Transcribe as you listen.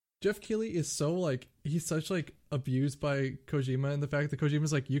Jeff Keighley is so like he's such like abused by Kojima, and the fact that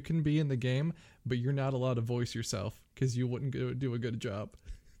Kojima's like, you can be in the game, but you're not allowed to voice yourself because you wouldn't do a good job.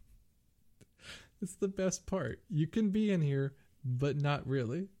 It's the best part. You can be in here, but not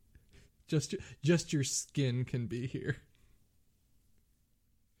really. Just your skin can be here.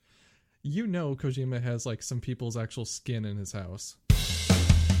 You know, Kojima has like some people's actual skin in his house.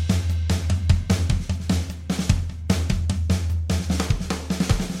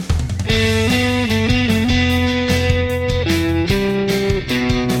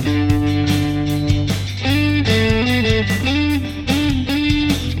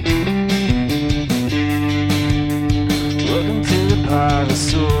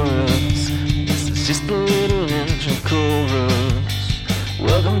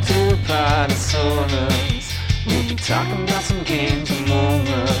 Talking about some games among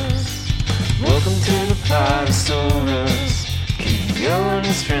us. Welcome to the Podosaurus. Keep and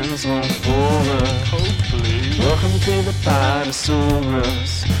his friends won't bore us. Hopefully. Welcome to the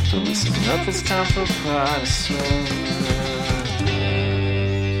Podosaurus. So listen up, it's time for Podosaurus.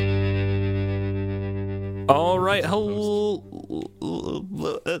 All right, hello.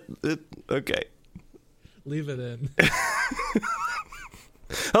 Okay. Leave it in.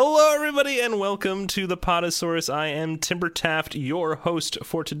 Hello, everybody, and welcome to the Podosaurus. I am Timber Taft, your host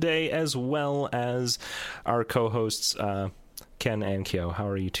for today, as well as our co-hosts, Ken and Kyo. How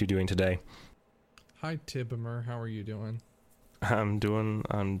are you two doing today? Hi, Tibmer. How are you doing? I'm doing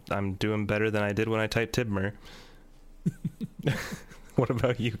better than I did when I typed Tibmer. What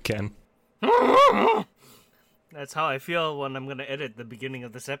about you, Ken? That's how I feel when I'm going to edit the beginning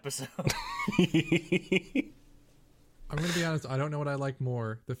of this episode. I'm going to be honest, I don't know what I like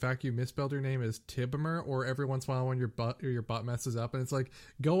more. The fact you misspelled your name as Tibmer, or every once in a while when your butt messes up and it's like,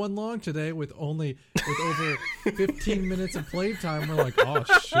 going long today with over 15 minutes of playtime. We're like, oh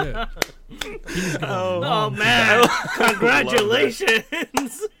shit. Oh man,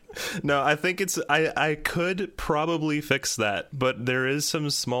 congratulations. No, I think I could probably fix that, but there is some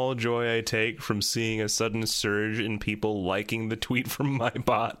small joy I take from seeing a sudden surge in people liking the tweet from my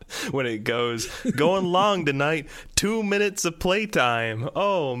bot when it goes, going long tonight, 2 minutes of playtime.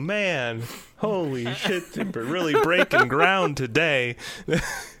 Oh man, holy shit, Timber, really breaking ground today.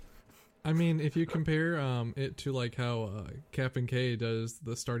 I mean, if you compare it to like how Captain K does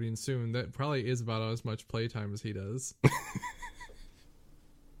the starting soon, that probably is about as much playtime as he does.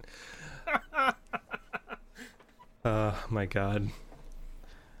 My god.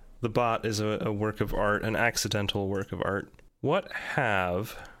 The bot is a work of art, an accidental work of art. What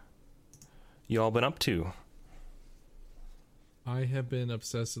have y'all been up to? I have been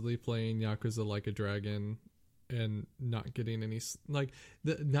obsessively playing Yakuza Like a Dragon and not getting any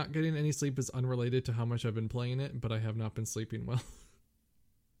not getting any sleep is unrelated to how much I've been playing it, but I have not been sleeping well.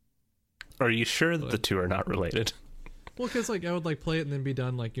 Are you sure that the two are not related? Well, because like I would like play it and then be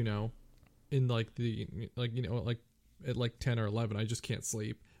done, like, you know, in like the like at like 10 or 11. I just can't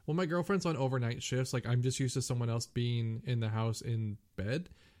sleep. Well, my girlfriend's on overnight shifts. Like, I'm just used to someone else being in the house in bed.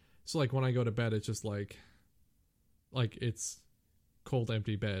 So like when I go to bed, it's just like it's cold,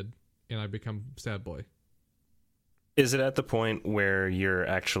 empty bed, and I become sad boy. Is it at the point where you're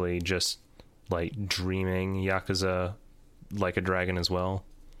actually just like dreaming Yakuza Like a Dragon as well?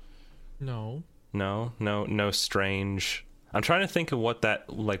 No strange. I'm trying to think of what a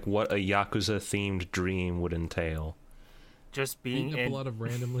Yakuza themed dream would entail. Just being up a lot of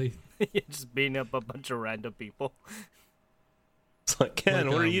randomly. Just beating up a bunch of random people. It's like, Ken,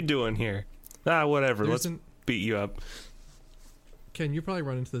 what are you doing here? Whatever. Let's beat you up. Ken, you probably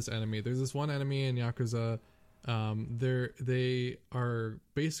run into this enemy. There's this one enemy in Yakuza. They are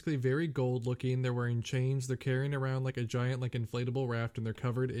basically very gold looking. They're wearing chains. They're carrying around like a giant like inflatable raft, and they're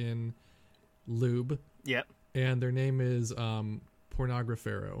covered in lube. Yep. And their name is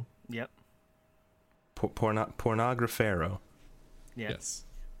Pornographero. Yep. Pornographero. Yep. Yes.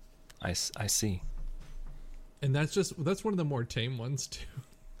 I see. And that's one of the more tame ones too.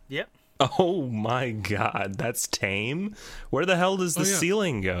 Yep. Oh my god, that's tame? Where the hell does the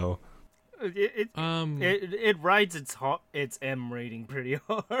ceiling go? It rides its M rating pretty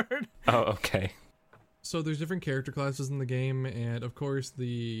hard. Oh, okay. So there's different character classes in the game, and of course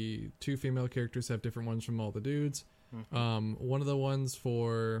the two female characters have different ones from all the dudes. Mm-hmm. One of the ones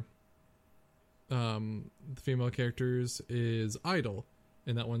for the female characters is Idol,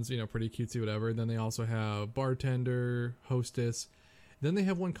 and that one's, you know, pretty cutesy, whatever. And then they also have Bartender, Hostess. Then they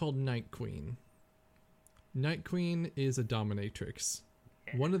have one called Night Queen. Night Queen is a dominatrix.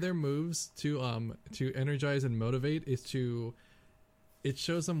 One of their moves to energize and motivate is it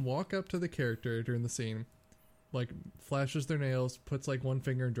shows them walk up to the character during the scene, like flashes their nails, puts like one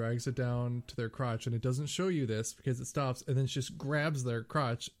finger and drags it down to their crotch, and it doesn't show you this because it stops, and then she just grabs their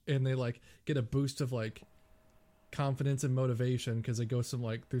crotch, and they like get a boost of like confidence and motivation because they go some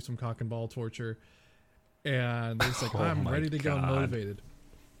like through some cock and ball torture, and they're just like, I'm ready to go, motivated.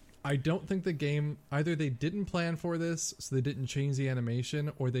 I don't think the game, either they didn't plan for this, so they didn't change the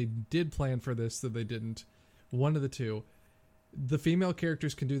animation, or they did plan for this, so they didn't. One of the two. The female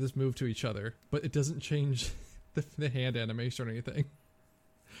characters can do this move to each other, but it doesn't change the hand animation or anything.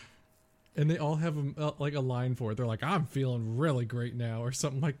 And they all have like a line for it. They're like, I'm feeling really great now, or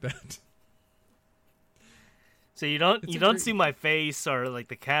something like that. So you don't see my face or like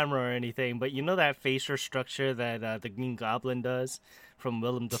the camera or anything, but you know that facial structure that the Green Goblin does from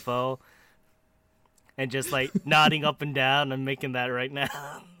Willem Dafoe, and just like nodding up and down. I'm making that right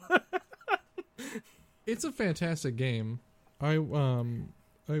now. It's a fantastic game. I want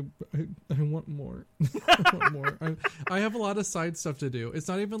more. I want more. I have a lot of side stuff to do. It's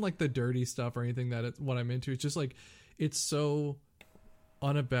not even like the dirty stuff or anything that it's what I'm into. It's just like it's so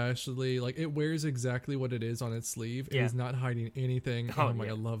unabashedly like it wears exactly what it is on its sleeve. It is not hiding anything. Oh my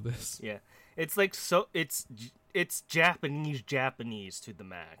god, I love this. Yeah, it's like so. It's Japanese to the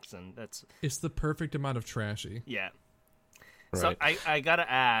max, and it's the perfect amount of trashy. Yeah. Right. So I gotta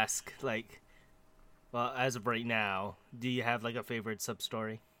ask, like, well, as of right now, do you have like a favorite sub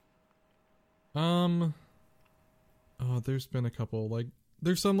story? Oh, there's been a couple. Like,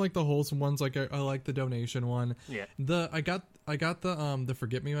 there's some like the wholesome ones. Like I like the donation one. Yeah. I got the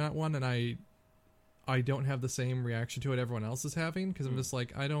Forget Me Not one, and I don't have the same reaction to it everyone else is having because I'm just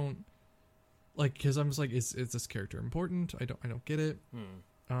like I don't like because I'm just like is this character important? I don't get it.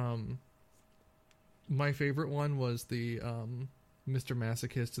 My favorite one was the Mr.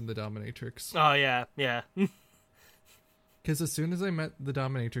 Masochist and the Dominatrix. Oh yeah, yeah. Because as soon as I met the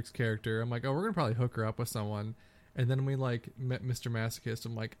Dominatrix character, I'm like, oh, we're gonna probably hook her up with someone. And then we like met Mr. Masochist.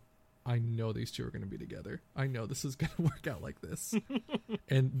 I'm like, I know these two are gonna be together. I know this is gonna work out like this.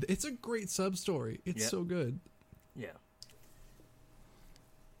 And it's a great sub story. It's so good. Yeah.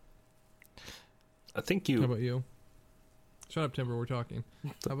 I think you. How about you? Shut up, Timber. We're talking.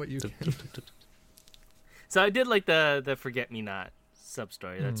 How about you, Ken? So I did like the Forget Me Not sub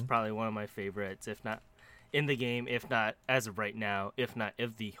story. That's probably one of my favorites, if not in the game, if not as of right now, if not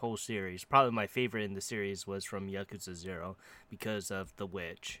of the whole series. Probably my favorite in the series was from Yakuza 0 because of the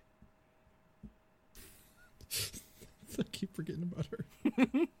witch. I keep forgetting about her.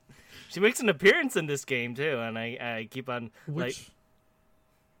 She makes an appearance in this game too, and I keep on like.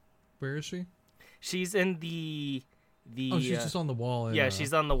 Where is she? She's in the. Oh, she's just on the wall. Yeah,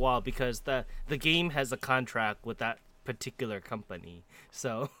 she's on the wall because the game has a contract with that particular company.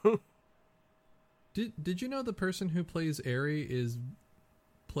 So. Did you know the person who plays Eri is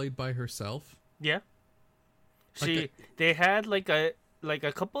played by herself? Yeah. They had like a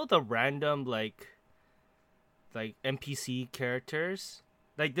couple of the random like NPC characters.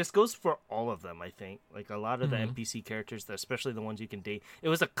 Like this goes for all of them, I think. Like a lot of the NPC characters, especially the ones you can date. It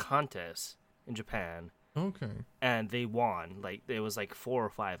was a contest in Japan. Okay. And they won. Like it was like 4 or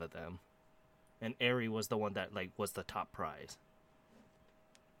 5 of them. And Eri was the one that like was the top prize.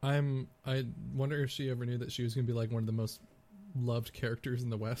 I wonder if she ever knew that she was going to be like one of the most loved characters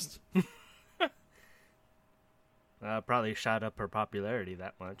in the West. Probably shot up her popularity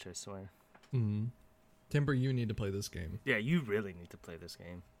that much, I swear. Mm-hmm. Timber, you need to play this game. Yeah, you really need to play this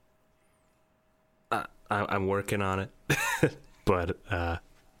game. I'm working on it. But,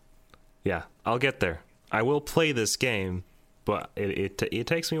 yeah, I'll get there. I will play this game, but it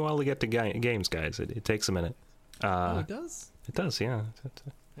takes me a while to get to games, guys. It takes a minute. It does? It does, yeah.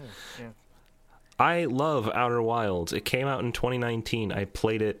 Yeah. I love Outer Wilds. It came out in 2019. I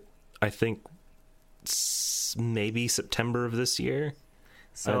played it, I think, maybe September of this year.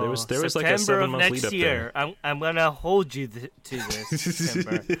 So there was like a 7-month lead up year, there. I'm gonna hold you to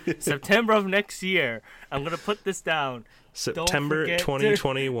this. September of next year. I'm gonna put this down. September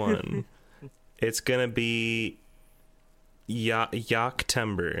 2021. It's gonna be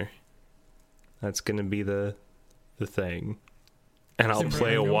Yaktember. That's gonna be the thing. And I'll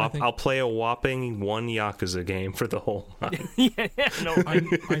play a whopping 1 Yakuza game for the whole month.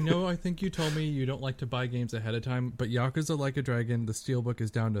 I think you told me you don't like to buy games ahead of time, but Yakuza Like a Dragon, the Steelbook is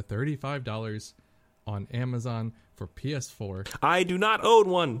down to $35 on Amazon for PS4. I do not own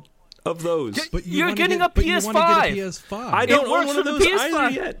one of those. But you're getting a PS5. I don't own one of those either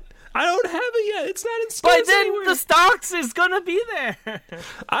yet. I don't have it yet. It's not in stores But then anywhere. the stocks is gonna be there.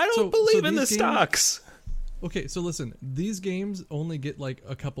 I don't believe in the stocks. Okay, so listen, these games only get like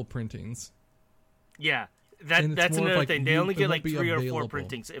a couple printings. Yeah, that's another thing. They only get like 3 or 4 available.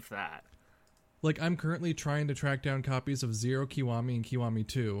 printings, if that. Like, I'm currently trying to track down copies of Zero Kiwami and Kiwami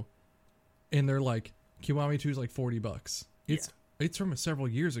 2, and they're like, Kiwami 2 is like $40. It's from several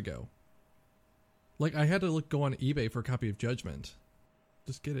years ago. Like, I had to go on eBay for a copy of Judgment.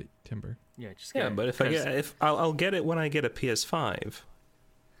 Just get it, Timber. Yeah, just get it. But I'll get it when I get a PS5.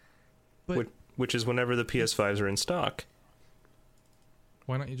 But Which is whenever the PS5s are in stock.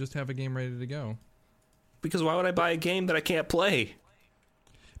 why don't you just have a game ready to go? Because why would I buy a game that I can't play?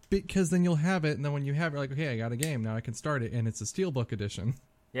 Because then you'll have it, and then when you have it, you're like, okay, I got a game, now I can start it, and it's a Steelbook edition.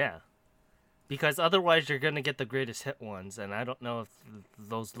 Yeah. Because otherwise you're going to get the greatest hit ones, and I don't know if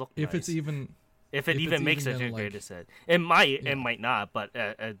those look If nice. it's even... If it even makes it your greatest hit. It might not, but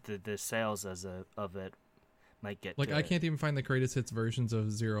the sales of it might get Like, I can't even find the greatest hits versions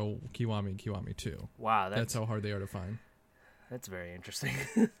of Zero Kiwami and Kiwami 2. Wow, That's how hard they are to find. That's very interesting.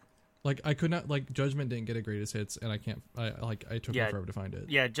 Like, I could not, like, Judgment didn't get a greatest hits, and I took me forever to find it.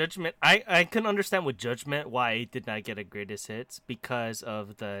 Yeah, Judgment, I can understand with Judgment why it did not get a greatest hits because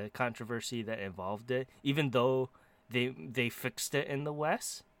of the controversy that involved it. Even though they fixed it in the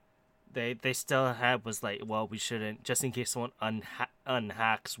West, they still was like, well, we shouldn't, just in case someone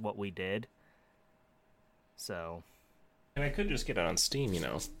unhacks what we did. So. And I could just get it on Steam, you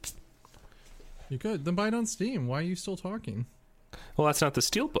know. You could. Then buy it on Steam. Why are you still talking? Well, that's not the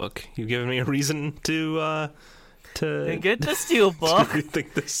Steelbook. You've given me a reason to Then get the Steelbook.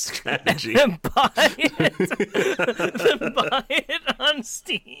 rethink this strategy. And buy it. Then buy it on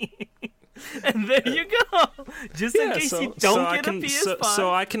Steam. And there you go. Just in case you don't get a PS5.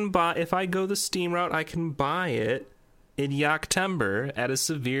 So I can buy, if I go the Steam route, I can buy it in Yoctember at a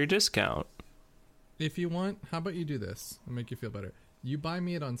severe discount. If you want, how about you do this? I'll make you feel better. You buy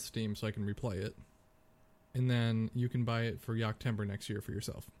me it on Steam so I can replay it. And then you can buy it for Yoctember next year for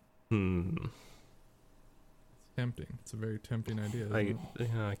yourself. It's tempting. It's a very tempting idea. Isn't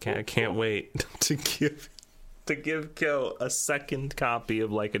I can't wait to give Kill a second copy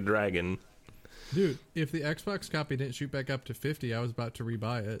of Like a Dragon. Dude, if the Xbox copy didn't shoot back up to 50, I was about to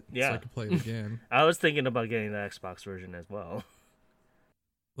rebuy it so I could play it again. I was thinking about getting the Xbox version as well.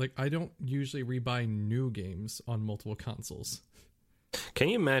 Like, I don't usually rebuy new games on multiple consoles. Can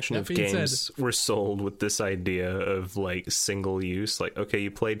you imagine That if being games were sold with this idea of, like, single use? Like, okay, you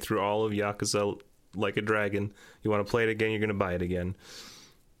played through all of Yakuza Like a Dragon. You want to play it again, you're going to buy it again.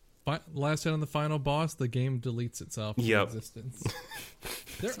 Last hit on the final boss, the game deletes itself from existence.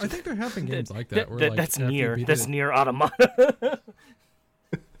 I think there have been games like that. Where, like, that's Nier Automata.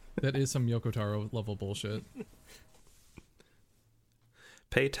 That is some Yoko Taro level bullshit.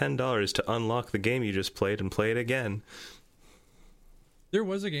 Pay $10 to unlock the game you just played and play it again. There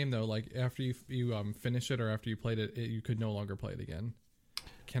was a game, though, like, after you finish it or after you played it, you could no longer play it again.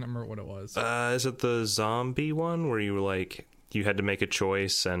 Can't remember what it was. Is it the zombie one where you were like, you had to make a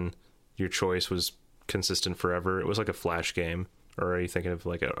choice and your choice was consistent forever? It was like a Flash game. Or are you thinking of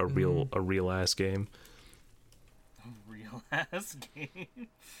like a real ass game? A real ass game?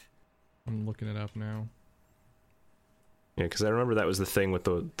 I'm looking it up now. Yeah, because I remember that was the thing with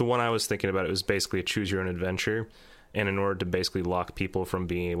the one I was thinking about. It was basically a choose your own adventure. And in order to basically lock people from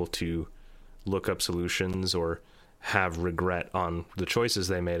being able to look up solutions or have regret on the choices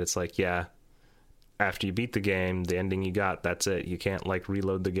they made, it's like, yeah, after you beat the game, the ending you got, that's it. You can't, like,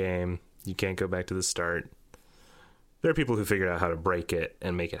 reload the game. You can't go back to the start. There are people who figured out how to break it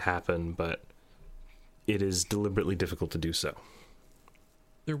and make it happen, but it is deliberately difficult to do so.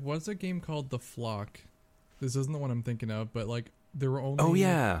 There was a game called The Flock. This isn't the one I'm thinking of, but, like, there were only... Oh,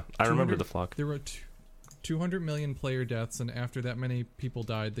 yeah. I remember The Flock. There were 200 million player deaths, and after that many people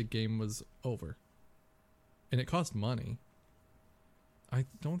died, the game was over. And it cost money. I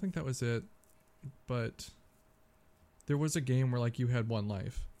don't think that was it, but there was a game where, like, you had one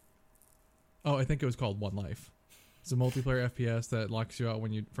life. Oh, I think it was called One Life. It's a multiplayer FPS that locks you out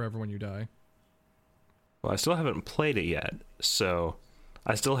forever when you die. Well, I still haven't played it yet, so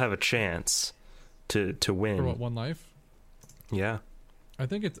I still have a chance to win. For what, One Life? Yeah. I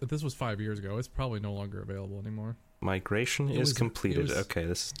think this was 5 years ago. It's probably no longer available anymore. Migration is completed. Okay,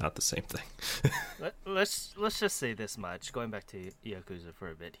 this is not the same thing. Let's just say this much. Going back to Yakuza for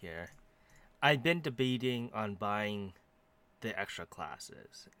a bit here. I've been debating on buying the extra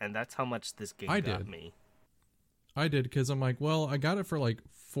classes, and that's how much this game got me. I did, because I'm like, well, I got it for like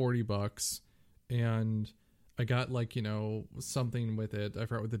 $40, and I got, like, you know, something with it. I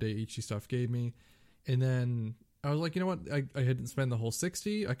forgot what the Daiichi stuff gave me. And then I was like, you know what? I didn't spend the whole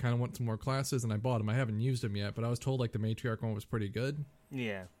 $60. I kind of want some more classes, and I bought them. I haven't used them yet, but I was told, like, the Matriarch one was pretty good.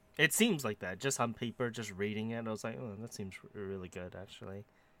 Yeah. It seems like that. Just on paper, just reading it, I was like, oh, that seems really good, actually.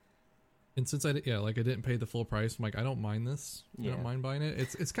 And since I didn't pay the full price, I'm like, I don't mind this. I Yeah. don't mind buying it.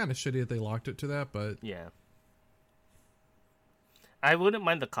 It's kind of shitty that they locked it to that, but Yeah. I wouldn't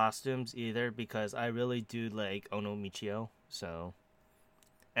mind the costumes either because I really do like Ono Michio. So,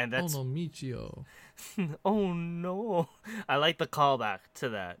 and that's oh no, Michio. oh no, I like the callback to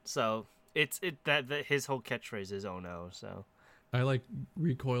that. So that his whole catchphrase is "Oh no." So I like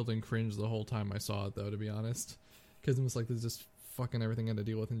recoiled and cringed the whole time I saw it, though, to be honest, because it was like there's just fucking everything I had to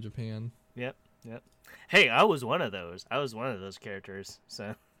deal with in Japan. yep. Hey, I was one of those. I was one of those characters.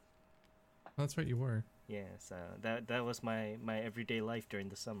 So That's right, you were. yeah. So that was my everyday life during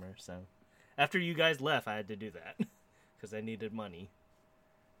the summer. So after you guys left, I had to do that because I needed money.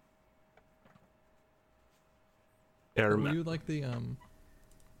 Yeah, I Were remember. you like the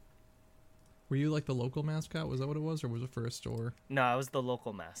Were you like the local mascot? Was that what it was, or was it for a store? No, I was the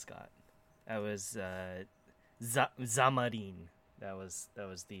local mascot. I was Zamarin. That was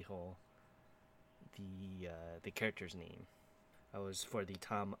the whole the character's name. I was for the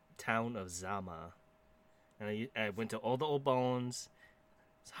town of Zama, and I went to all the old bones.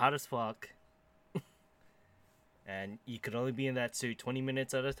 It's hot as fuck, and you could only be in that suit 20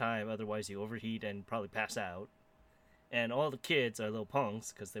 minutes at a time. Otherwise, you overheat and probably pass out. And all the kids are little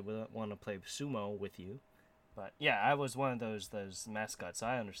punks because they wouldn't want to play sumo with you. But yeah, I was one of those mascots. So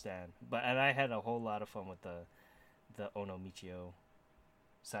I understand. And I had a whole lot of fun with the Ono Michio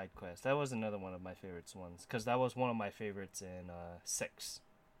side quest. That was another one of my favorites ones because that was one of my favorites in 6.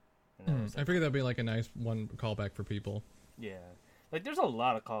 And that was, I figured that'd be like a nice one callback for people. yeah, like there's a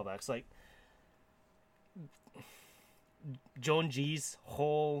lot of callbacks. Like Jonji's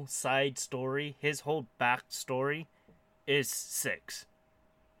whole side story, his whole backstory, is 6.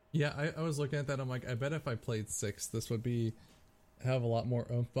 Yeah, I was looking at that. I'm like, I bet if I played 6, this would have a lot more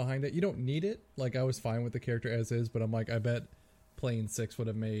oomph behind it. You don't need it. Like, I was fine with the character as is, but I'm like, I bet playing 6 would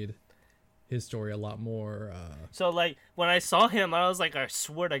have made his story a lot more. So like when I saw him, I was like, I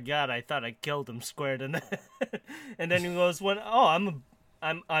swear to God, I thought I killed him squared, and then he goes, I'm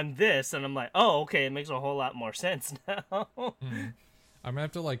this, and I'm like, oh, okay, it makes a whole lot more sense now. I'm gonna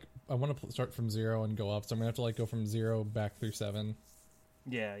have to I want to start from 0 and go up, so I'm gonna have to go from 0 back through 7.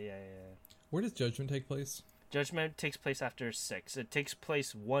 Yeah. Where does Judgment take place? Judgment takes place after 6. It takes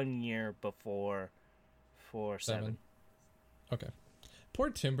place 1 year before 7. Okay. Poor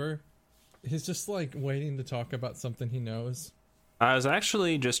Timber. He's just waiting to talk about something he knows. I was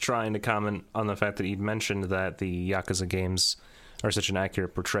actually just trying to comment on the fact that you'd mentioned that the Yakuza games are such an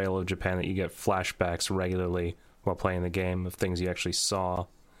accurate portrayal of Japan that you get flashbacks regularly while playing the game of things you actually saw.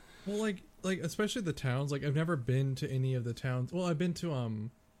 Well, especially the towns. I've never been to any of the towns. Well, I've been to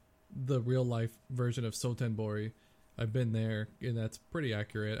the real life version of Sotenbori. I've been there, and that's pretty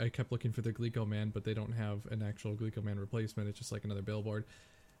accurate. I kept looking for the Glico Man, but they don't have an actual Glico Man replacement. It's just another billboard.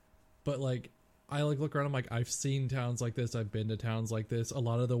 But I look around. I'm like, I've seen towns like this. I've been to towns like this. A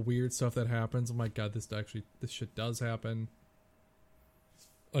lot of the weird stuff that happens. I'm like, God, this shit does happen.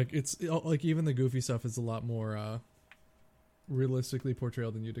 It's even the goofy stuff is a lot more realistically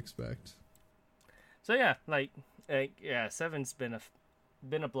portrayed than you'd expect. So yeah, 7's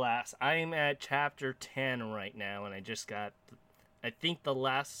been a blast. I'm at chapter 10 right now, and I just got, I think, the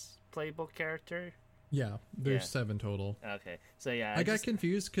last playable character. Yeah, there's 7 total. Okay, so yeah, I got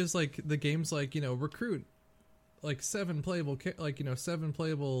confused because the game's recruit 7 playable 7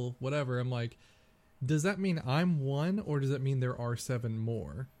 playable whatever. I'm like, does that mean I'm one, or does that mean there are 7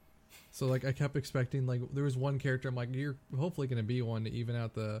 more? So I kept expecting there was one character. I'm like, you're hopefully going to be one to even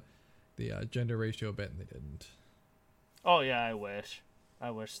out the gender ratio a bit, and they didn't. Oh yeah, I wish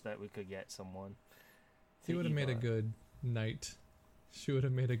that we could get someone. He would have made a good knight. She would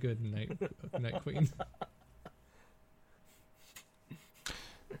have made a good night queen.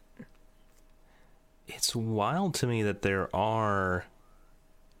 It's wild to me that there are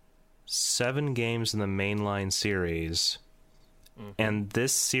 7 games in the mainline series, and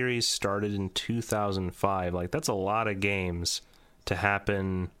this series started in 2005. That's a lot of games to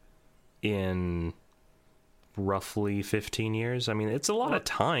happen in roughly 15 years. I mean, it's a lot of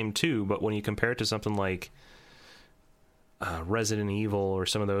time too, but when you compare it to something like Resident Evil or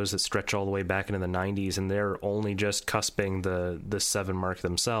some of those that stretch all the way back into the 90s, and they're only just cusping the 7 mark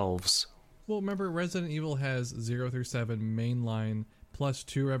themselves. Well, remember, Resident Evil has 0 through 7 mainline, plus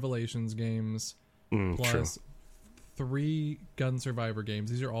 2 Revelations games, plus True. 3 Gun Survivor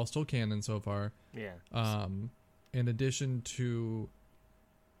games. These are all still canon so far. Yeah. In addition to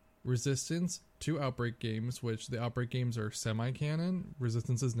Resistance, 2 Outbreak games, which the Outbreak games are semi-canon.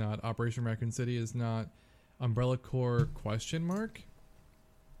 Resistance is not. Operation Raccoon City is not. Umbrella Corps ?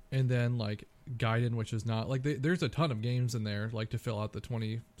 and then like Gaiden, which is not like there's a ton of games in there like to fill out the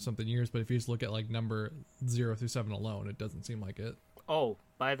 20 something years, but if you just look at like number 0 through 7 alone, it doesn't seem like it. Oh,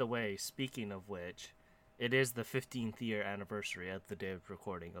 by the way, speaking of which, it is the 15th year anniversary at the day of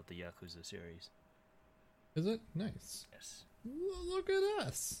recording of the Yakuza series. Is it? Nice. Yes. Look at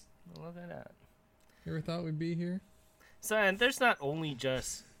us. Look at that. You ever thought we'd be here? So, and there's not only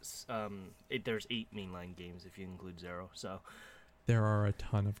just there's 8 mainline games if you include 0. So there are a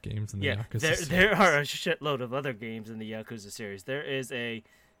ton of games in the yeah, Yakuza series. there are a shitload of other games in the Yakuza series. There is a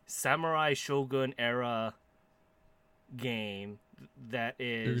Samurai Shogun era game that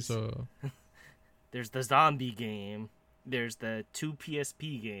is there's the zombie game. There's the 2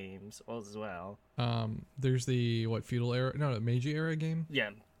 PSP games as well. There's the feudal era? No, Meiji era game. Yeah,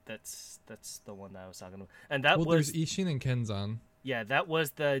 that's the one that I was talking about. And that there's Ishin and Kenzan. Yeah, that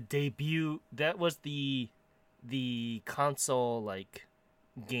was the debut. That was the console like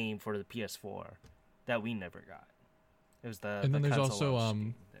game for the PS4 that we never got. It was the and then there's console also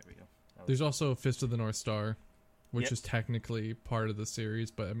game. There we go. There's also Fist of the North Star, which is technically part of the series,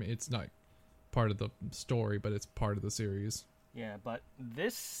 but I mean it's not part of the story, but it's part of the series. Yeah, but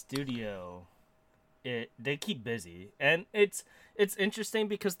this studio, they keep busy, and it's interesting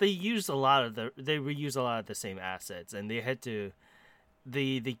because they reuse a lot of the same assets, and they had to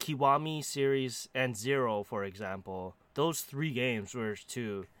the Kiwami series and Zero, for example. Those 3 games were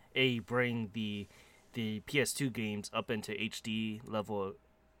to bring the PS2 games up into HD level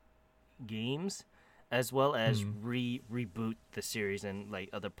games, as well as reboot the series and like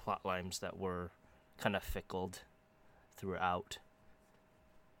other plot lines that were kind of fickled throughout.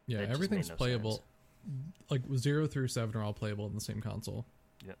 Yeah, everything's playable. Sense. Like 0 through 7 are all playable in the same console.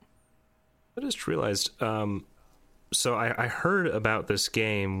 Yep. I just realized. So I heard about this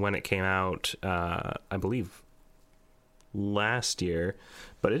game when it came out. I believe last year,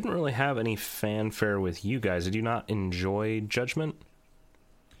 but it didn't really have any fanfare with you guys. Did you not enjoy Judgment?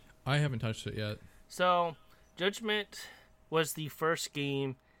 I haven't touched it yet. So, Judgment was the first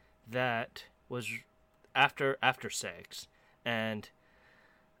game that was after 6, and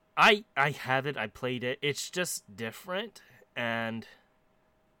I have it. I played it. It's just different, and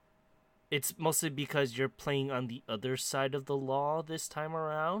it's mostly because you're playing on the other side of the law this time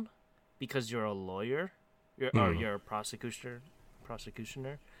around, because you're a lawyer, or you're a prosecutioner.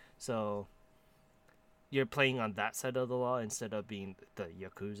 So you're playing on that side of the law instead of being the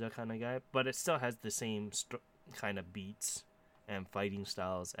Yakuza kind of guy, but it still has the same kind of beats and fighting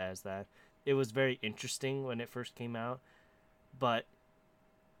styles as that. It was very interesting when it first came out, but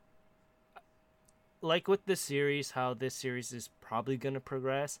like with this series, how this series is probably going to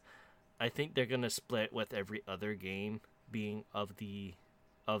progress, I think they're going to split with every other game being of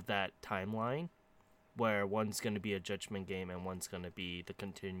that timeline, where one's going to be a Judgment game and one's going to be the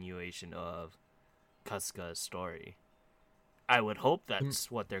continuation of Kasuga's story. I would hope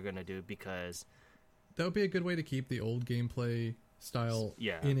that's what they're gonna do, because that would be a good way to keep the old gameplay style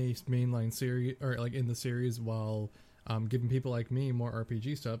in a mainline series, or like in the series, while giving people like me more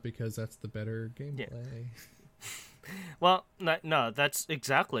RPG stuff, because that's the better gameplay. Yeah. Well, no, that's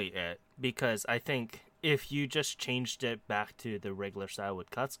exactly it, because I think if you just changed it back to the regular style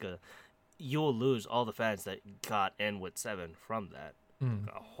with Kasuga, you'll lose all the fans that got in with 7 from that.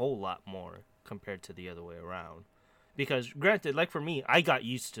 A whole lot more compared to the other way around. Because granted, like for me, I got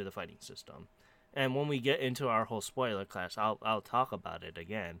used to the fighting system, and when we get into our whole spoiler class, I'll talk about it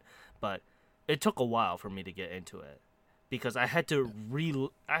again. But it took a while for me to get into it, because I had to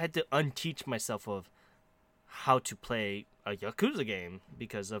unteach myself of how to play a Yakuza game,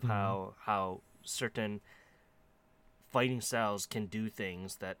 because of how certain fighting styles can do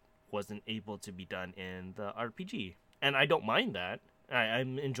things that wasn't able to be done in the RPG. And I don't mind that.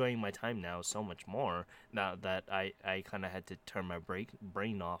 I'm enjoying my time now so much more now that I kind of had to turn my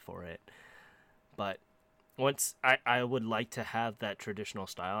brain off for it. But once I would like to have that traditional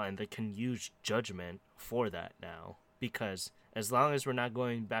style, and they can use Judgment for that now, because as long as we're not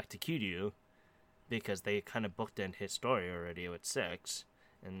going back to Kiryu, because they kind of booked in his story already with 6,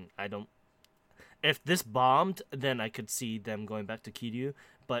 and I don't. If this bombed, then I could see them going back to Kiryu,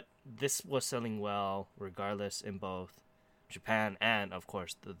 but this was selling well regardless in both Japan and of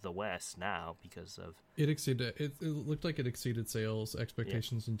course the West now, because of it looked like it exceeded sales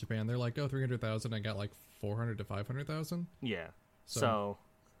expectations in Japan. They're like, 300,000. I got like 400 to 500,000. Yeah. So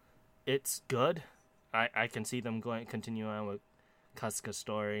it's good. I can see them continue on with Kasuga's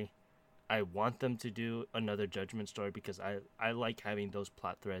story. I want them to do another Judgment story, because I like having those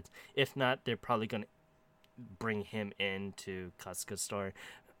plot threads. If not, they're probably going to bring him into Kasuga's story,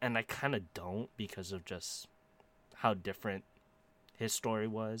 and I kind of don't, because of just how different his story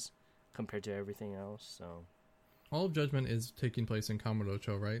was compared to everything else. So All of Judgment is taking place in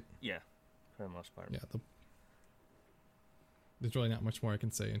Kamurocho, right? yeah, for the most part. Yeah. There's really not much more I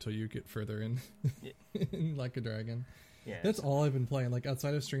can say until you get further in, in Like a Dragon. Yeah, That's all I've been playing. Like,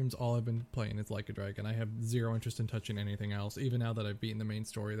 outside of streams, all I've been playing is Like a Dragon. I have zero interest in touching anything else. Even now that I've beaten the main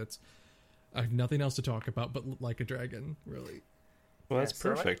story, I have nothing else to talk about but Like a Dragon, really. Well, that's so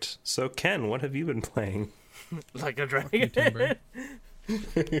perfect. So, Ken, what have you been playing? Like a Fuck you, Dragon.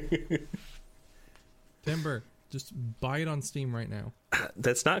 Timber. Timber, just buy it on Steam right now.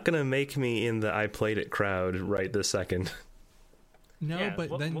 That's not going to make me in the I played it crowd right this second. No, Yeah,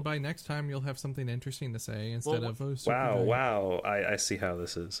 but then by next time you'll have something interesting to say instead of super Wow, vague. wow. I see how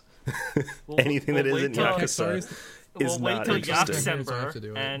this is. We'll- Anything that we'll isn't wait till- Yakuza Stories- is We'll wait not till interesting. Here's what I have to Yaktember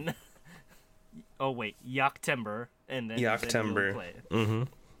do. and Yaktember and then Yaktember. you'll play it. Mm-hmm.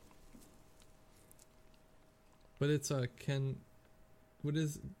 But it's Ken. What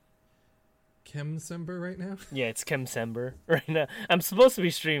is Chemsember right now? Yeah, it's Chemsember right now. I'm supposed to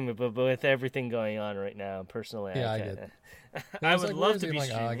be streaming, but with everything going on right now, personally, Yeah, I can't. get I was would like, love where is to he? be I'm like,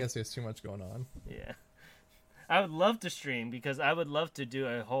 streaming. I guess there's too much going on. Yeah, I would love to stream because I would love to do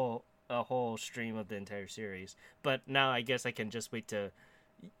a whole stream of the entire series. But now I guess I can just wait to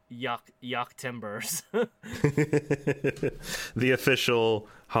Yaktimbers. The official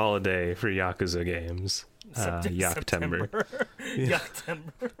holiday for Yakuza games. Yaktember.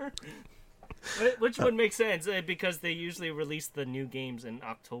 Yaktember. Which would make sense because they usually release the new games in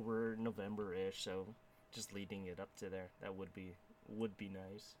October, November-ish. So just leading it up to there, that would be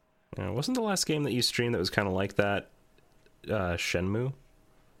nice. Wasn't the last game that you streamed that was kind of like that Shenmue?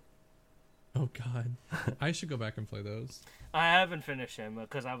 Oh God, I should go back and play those. I haven't finished him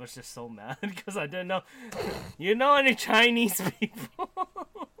because I was just so mad because I didn't know. You know any Chinese people?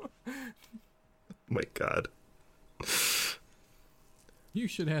 My God. You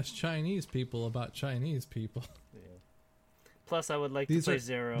should ask Chinese people about Chinese people. Plus, I would like These to play are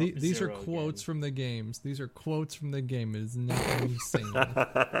Zero. these are Zero quotes again. from the games. These are quotes from the game. It is not me saying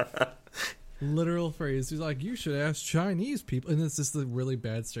it. Literal phrase. He's like, you should ask Chinese people, and it's just the really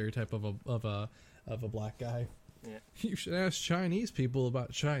bad stereotype of a black guy. Yeah. You should ask Chinese people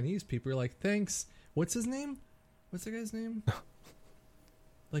about Chinese people. You're like, thanks. What's his name? What's the guy's name?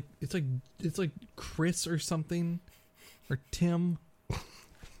 Like it's like Chris or something, or Tim.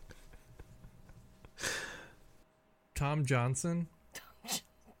 Tom Johnson.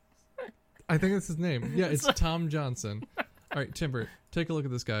 I think that's his name. Yeah, it's Tom Johnson. All right, Timber, take a look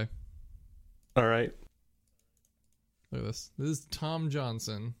at this guy. All right. Look at this. This is Tom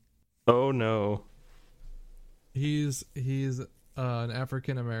Johnson. Oh no. He's an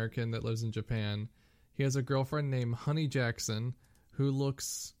African American that lives in Japan. He has a girlfriend named Honey Jackson who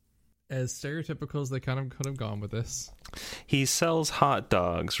looks as stereotypical as they kind of could have gone with this. He sells hot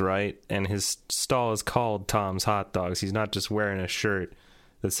dogs, right? And his stall is called Tom's Hot Dogs. He's not just wearing a shirt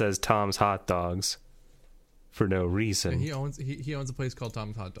that says Tom's Hot Dogs for no reason. And he owns a place called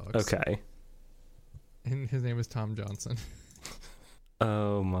Tom's Hot Dogs. Okay. And his name is Tom Johnson.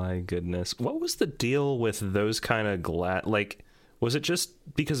 Oh my goodness. What was the deal with those kind of was it just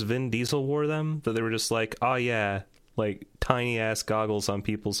because Vin Diesel wore them that they were just like, oh yeah, like tiny ass goggles on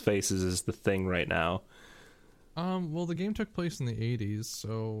people's faces is the thing right now? Well, the game took place in the 80s,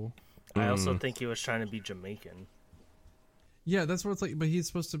 so I also think he was trying to be Jamaican. yeah, that's what it's like. But he's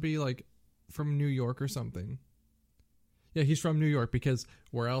supposed to be like from New York or something. Yeah, he's from New York because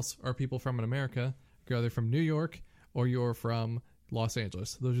where else are people from in America? You're either from New York or you're from Los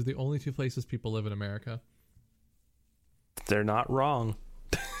Angeles. Those are the only two places people live in America. They're not wrong.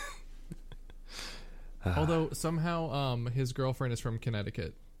 Although somehow his girlfriend is from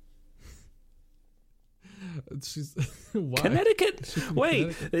Connecticut. She's why? Connecticut? She's from Wait,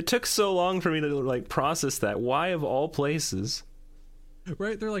 Connecticut. it took so long for me to like process that. Why of all places?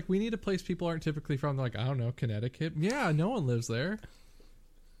 Right? They're like, we need a place people aren't typically from. They're like, I don't know, Connecticut. Yeah, no one lives there.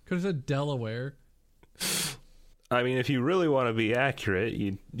 Could have said Delaware. I mean, if you really want to be accurate,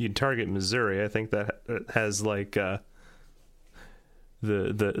 you'd target Missouri. I think that has like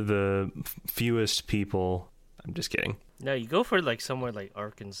the fewest people. I'm just kidding. No, you go for like somewhere like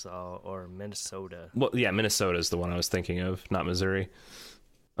Arkansas or Minnesota. Well, yeah, Minnesota is the one I was thinking of, not Missouri.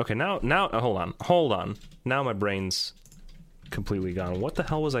 Okay, now, hold on. Now my brain's completely gone. What the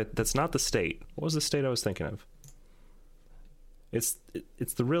hell was I? That's not the state. What was the state I was thinking of? It's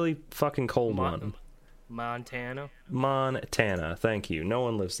the really fucking cold one. Montana. Montana. Thank you. No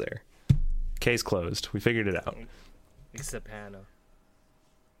one lives there. Case closed. We figured it out. Except Hannah.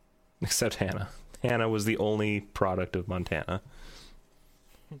 Except Hannah. Hannah was the only product of Montana.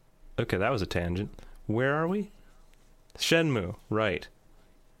 Okay, that was a tangent. Where are we? Shenmue, right.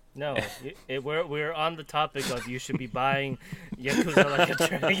 No, we're on the topic of you should be buying Yakuza Like a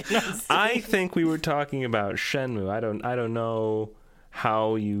Dragon. I think we were talking about Shenmue. I don't know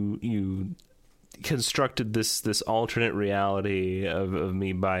how you constructed this alternate reality of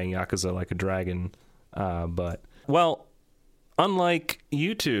me buying Yakuza Like a Dragon, but well, unlike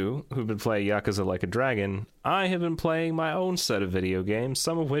you two who've been playing Yakuza Like a Dragon, I have been playing my own set of video games,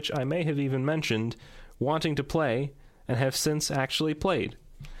 some of which I may have even mentioned wanting to play and have since actually played.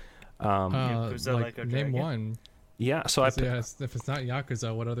 Like a name Dragon? one. Yeah, so If it's not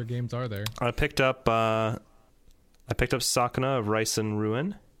Yakuza, what other games are there? I picked up Sakuna of Rice and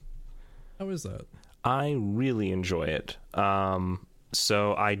Ruin. How is that? I really enjoy it.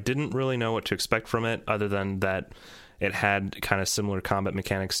 So I didn't really know what to expect from it, other than that it had kind of similar combat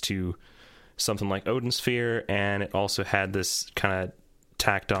mechanics to something like Odin Sphere, and it also had this kind of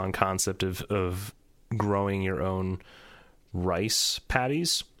tacked on concept of growing your own rice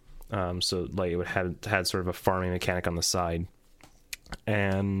paddies. So like it had sort of a farming mechanic on the side,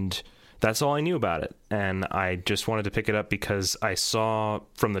 and that's all I knew about it. And I just wanted to pick it up because I saw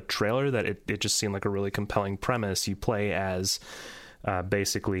from the trailer that it just seemed like a really compelling premise. You play as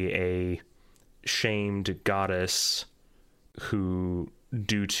basically a shamed goddess who,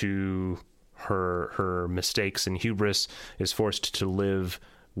 due to her mistakes and hubris, is forced to live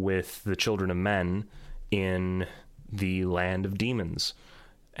with the children of men in the land of demons.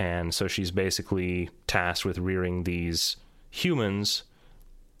 And so she's basically tasked with rearing these humans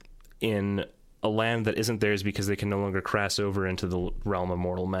in a land that isn't theirs because they can no longer cross over into the realm of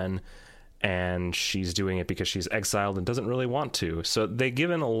mortal men. And she's doing it because she's exiled and doesn't really want to. So they've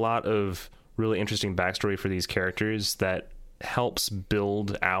given a lot of really interesting backstory for these characters that helps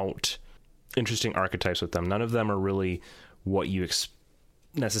build out interesting archetypes with them. None of them are really what you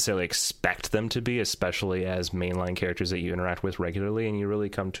necessarily expect them to be, especially as mainline characters that you interact with regularly, and you really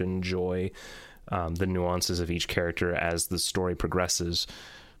come to enjoy the nuances of each character as the story progresses.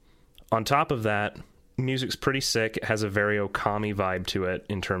 On top of that, music's pretty sick. It has a very Okami vibe to it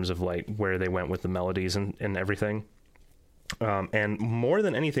in terms of like where they went with the melodies and everything. And more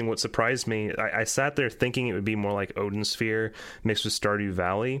than anything, what surprised me, I sat there thinking it would be more like Odin Sphere mixed with Stardew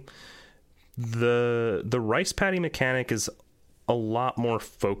Valley. The rice paddy mechanic is a lot more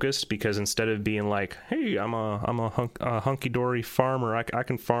focused, because instead of being like, hey, I'm a hunky-dory farmer, I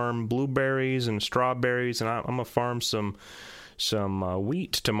can farm blueberries and strawberries, and I'm gonna farm some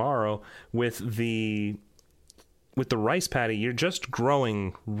wheat tomorrow. With the rice paddy, you're just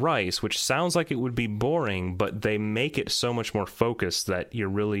growing rice, which sounds like it would be boring, but they make it so much more focused that you're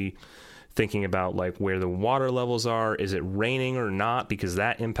really thinking about like where the water levels are. Is it raining or not? Because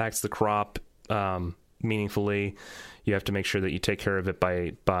that impacts the crop meaningfully. You have to make sure that you take care of it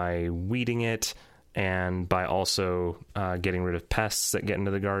by weeding it, and by also getting rid of pests that get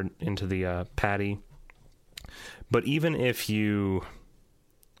into the garden, into the paddy. But even if you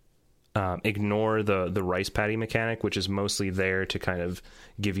ignore the rice paddy mechanic, which is mostly there to kind of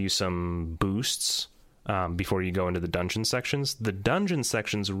give you some boosts before you go into the dungeon sections, the dungeon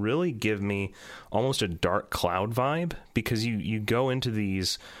sections really give me almost a Dark Cloud vibe, because you go into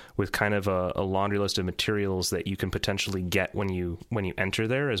these with kind of a laundry list of materials that you can potentially get when you enter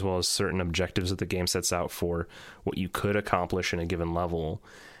there, as well as certain objectives that the game sets out for what you could accomplish in a given level.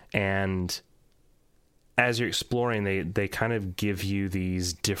 And as you're exploring, they kind of give you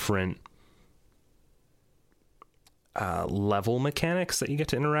these different level mechanics that you get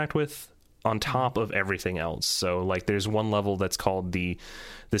to interact with on top of everything else. So like there's one level that's called the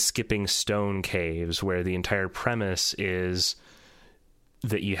Skipping Stone Caves, where the entire premise is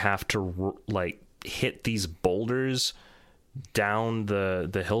that you have to like hit these boulders down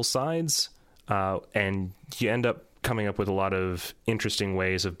the hillsides, and you end up coming up with a lot of interesting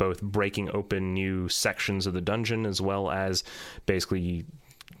ways of both breaking open new sections of the dungeon, as well as basically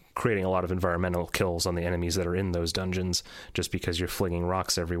creating a lot of environmental kills on the enemies that are in those dungeons, just because you're flinging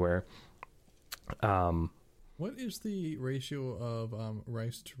rocks everywhere. What is the ratio of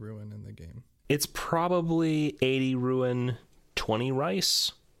rice to ruin in the game? It's probably 80 ruin, 20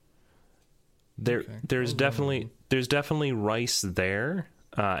 rice. There's definitely rice there,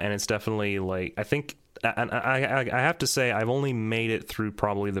 and it's definitely like, I think, and I have to say, I've only made it through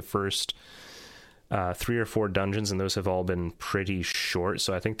probably the first 3 or 4 dungeons, and those have all been pretty short.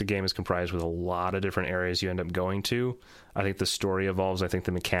 So I think the game is comprised with a lot of different areas you end up going to. I think the story evolves. I think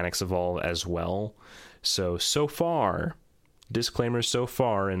the mechanics evolve as well. So far, disclaimer, so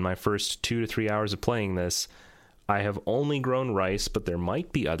far in my first 2 to 3 hours of playing this, I have only grown rice, but there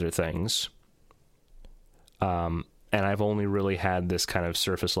might be other things. And I've only really had this kind of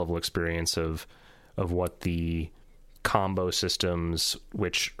surface level experience of what the combo systems,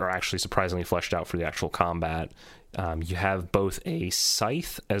 which are actually surprisingly fleshed out for the actual combat. You have both a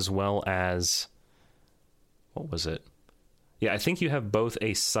scythe as well as... What was it? Yeah, I think you have both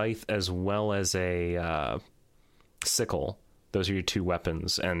a scythe as well as a sickle. Those are your two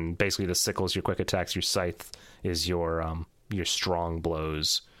weapons, and basically the sickle is your quick attacks, your scythe is your strong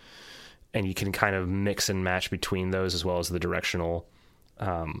blows. And you can kind of mix and match between those as well as the directional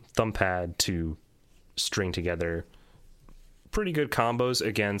thumb pad to string together pretty good combos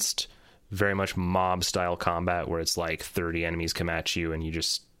against very much mob style combat where it's like 30 enemies come at you and you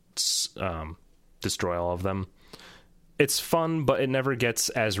just destroy all of them. It's fun, but it never gets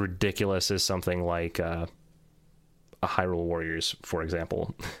as ridiculous as something like a Hyrule Warriors, for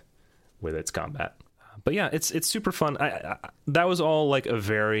example, with its combat. But yeah, it's super fun. That was all like a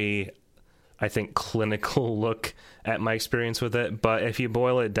very, I think, clinical look at my experience with it. But if you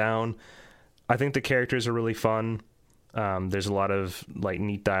boil it down, I think the characters are really fun. There's a lot of like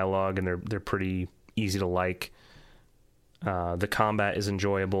neat dialogue, and they're pretty easy to like. The combat is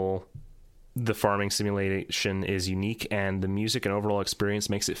enjoyable. The farming simulation is unique, and the music and overall experience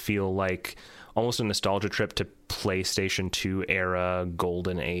makes it feel like almost a nostalgia trip to PlayStation 2 era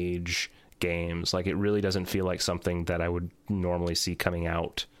Golden Age games. Like, it really doesn't feel like something that I would normally see coming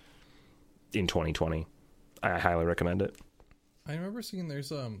out in 2020. I highly recommend it. I remember seeing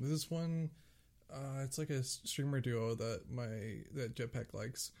there's this one, it's like a streamer duo that Jetpack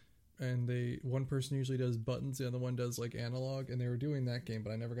likes, and one person usually does buttons, the other one does like analog, and they were doing that game,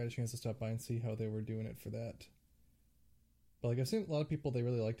 but I never got a chance to stop by and see how they were doing it for that. But like, I've seen a lot of people, they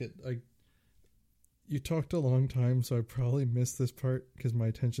really liked it. You talked a long time, so I probably missed this part because my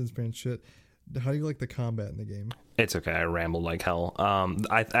attention span shit. How do you like the combat in the game? It's okay. I rambled like hell.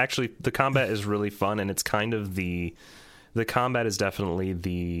 The combat is really fun, and it's kind of the combat is definitely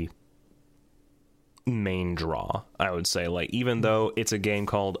the main draw, I would say. Like, even though it's a game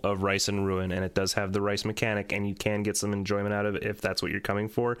called Of Rice and Ruin, and it does have the rice mechanic, and you can get some enjoyment out of it if that's what you're coming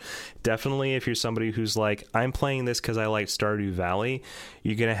for, definitely if you're somebody who's like, I'm playing this because I like Stardew Valley,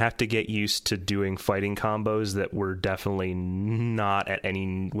 you're gonna have to get used to doing fighting combos that were definitely not at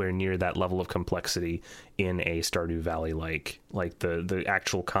anywhere near that level of complexity in a Stardew Valley. Like the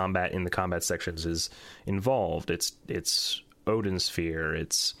actual combat in the combat sections is involved. It's Odin Sphere.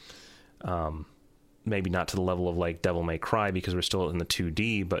 It's maybe not to the level of like Devil May Cry because we're still in the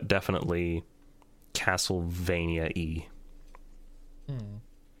 2D, but definitely Castlevania-y.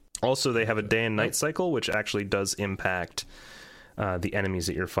 Also, they have a day and night cycle, which actually does impact the enemies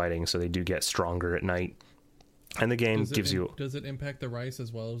that you're fighting, so they do get stronger at night. And the game Does it impact the rice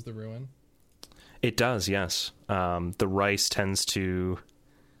as well as the ruin? It does, yes. The rice tends to...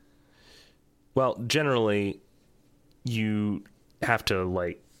 Well, generally, you have to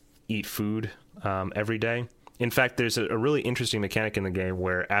like eat food every day. In fact, there's a really interesting mechanic in the game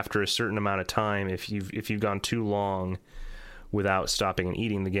where after a certain amount of time, if you've gone too long without stopping and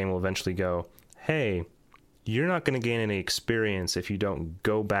eating, the game will eventually go, hey, you're not going to gain any experience if you don't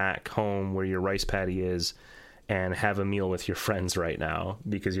go back home where your rice paddy is and have a meal with your friends right now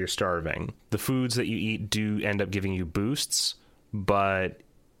because you're starving. The foods that you eat do end up giving you boosts, but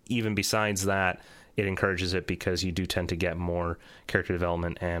even besides that, it encourages it because you do tend to get more character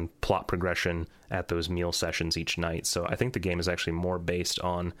development and plot progression at those meal sessions each night. So I think the game is actually more based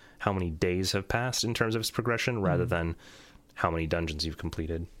on how many days have passed in terms of its progression rather than how many dungeons you've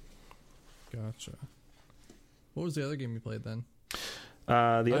completed. Gotcha. What was the other game you played then?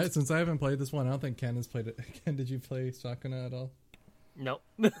 Since I haven't played this one, I don't think Ken has played it. Ken, did you play Sakuna at all? Nope.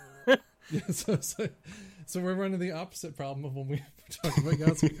 Yeah, so we're running the opposite problem of when we talk about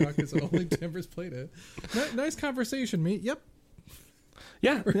Yahtzee because only Timbers played it. Nice conversation, mate. Yep.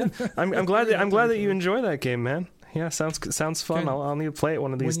 Yeah. I'm glad that you enjoy that game, man. Yeah, sounds fun. I'll need to play it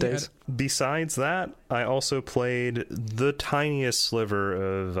one of these days. Besides that, I also played the tiniest sliver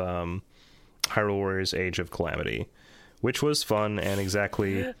of Hyrule Warriors: Age of Calamity, which was fun and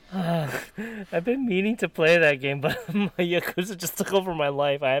exactly... I've been meaning to play that game, but my Yakuza just took over my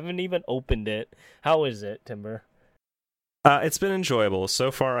life. I haven't even opened it. How is it, Timber? It's been enjoyable.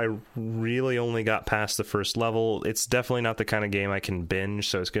 So far, I really only got past the first level. It's definitely not the kind of game I can binge,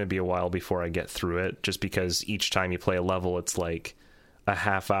 so it's going to be a while before I get through it, just because each time you play a level, it's like a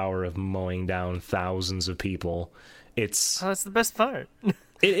half hour of mowing down thousands of people. That's the best part.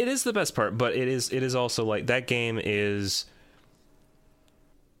 It is the best part, but it is also like that game is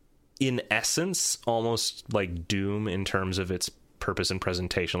in essence almost like Doom in terms of its purpose and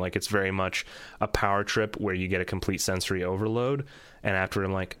presentation. Like, it's very much a power trip where you get a complete sensory overload, and after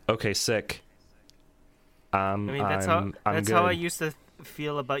I'm like, okay, sick. That's how I used to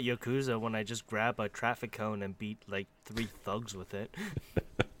feel about Yakuza when I just grab a traffic cone and beat like 3 thugs with it.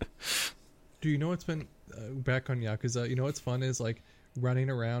 Do you know what's been back on Yakuza? You know what's fun is like running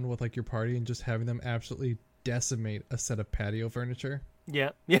around with like your party and just having them absolutely decimate a set of patio furniture.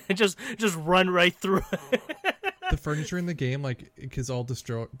 Yeah, just run right through it. The furniture in the game like is all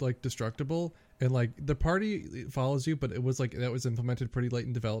destructible, and like the party follows you, but it was like that was implemented pretty late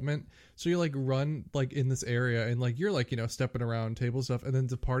in development. So you like run like in this area and like you're like, you know, stepping around table stuff, and then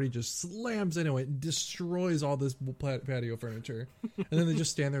the party just slams into it and destroys all this patio furniture, and then they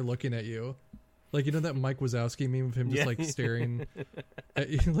just stand there looking at you. Like, you know that Mike Wazowski meme of him just like staring at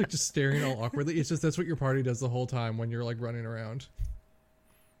you, like just staring all awkwardly? It's just that's what your party does the whole time when you're like running around.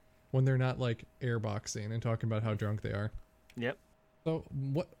 When they're not like airboxing and talking about how drunk they are. Yep. So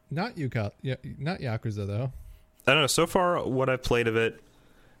what? Not Yakuza though. I don't know. So far, what I've played of it,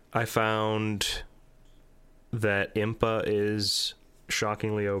 I found that Impa is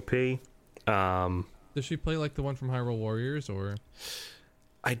shockingly OP. Does she play like the one from Hyrule Warriors, or?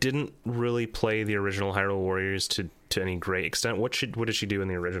 I didn't really play the original Hyrule Warriors to any great extent. What did she do in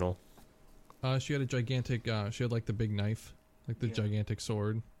the original? She had a gigantic. She had like the big knife, like the gigantic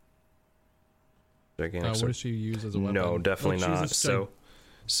sword. What does she use as a weapon? No, definitely not. So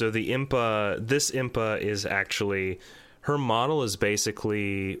the Impa, this Impa is actually, her model is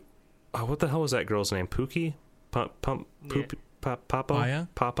basically, what the hell was that girl's name? Pookie? Papa?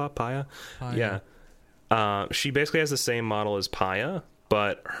 Paya? Yeah. She basically has the same model as Paya,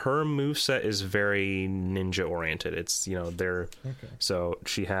 but her moveset is very ninja oriented. It's, you know, so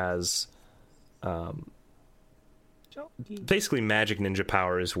she has basically magic ninja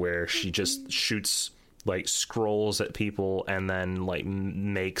powers where she just shoots like scrolls at people and then like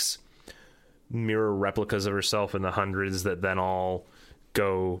makes mirror replicas of herself in the hundreds that then all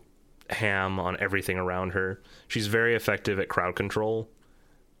go ham on everything around her. She's very effective at crowd control,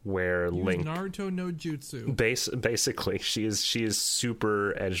 where Link Naruto no jutsu. Basically she is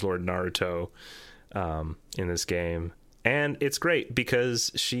super edgelord Naruto in this game. And it's great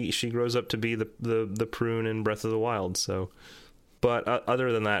because she grows up to be the prune in Breath of the Wild. So, but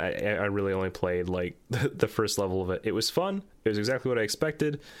other than that, I really only played like the first level of it. It was fun. It was exactly what I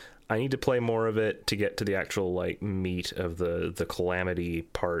expected. I need to play more of it to get to the actual like meat of the Calamity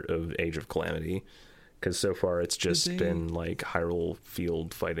part of Age of Calamity, because so far it's just been like Hyrule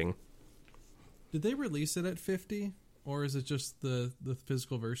Field fighting. Did they release it at 50, or is it just the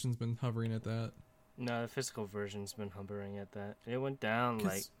physical version's been hovering at that? No, the physical version's been hovering at that. It went down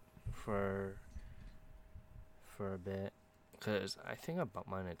like for a bit, because I think I bought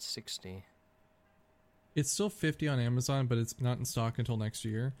mine at 60. It's still 50 on Amazon, but it's not in stock until next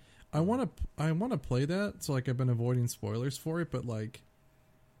year. I want to play that, so like I've been avoiding spoilers for it, but like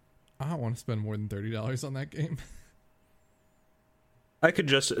I don't want to spend more than $30 on that game. I could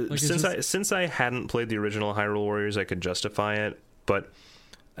just like since I hadn't played the original Hyrule Warriors, I could justify it, but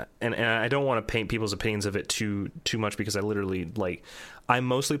and I don't want to paint people's opinions of it too much, because I literally I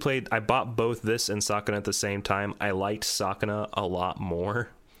bought both this and Sakuna at the same time. I liked Sakuna a lot more,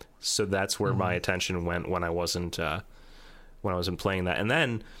 so that's where my attention went when I wasn't playing that. And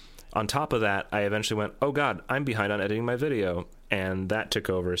then on top of that, I eventually went, oh god, I'm behind on editing my video, and that took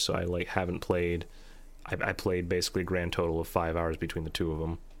over. So I haven't played. I played basically a grand total of 5 hours between the two of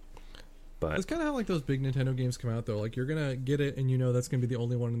them. But it's kind of how like those big Nintendo games come out though. Like you're gonna get it, and you know that's gonna be the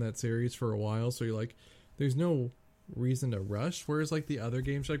only one in that series for a while. So you're like, there's no reason to rush. Whereas like the other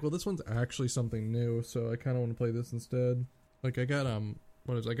games, you're like, well, this one's actually something new, so I kind of want to play this instead. Like I got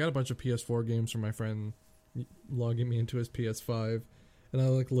I got a bunch of PS4 games from my friend logging me into his PS5, and I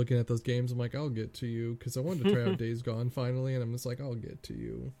like looking at those games. I'm like, I'll get to you, because I wanted to try out Days Gone finally, and I'm just like, I'll get to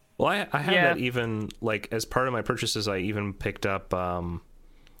you. Well, I had that even like as part of my purchases. I even picked up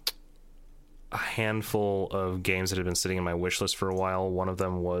a handful of games that had been sitting in my wish list for a while. One of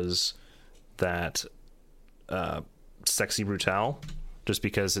them was that Sexy Brutale, just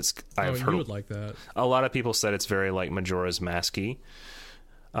because I've heard you would like that. A lot of people said it's very like Majora's Mask-y.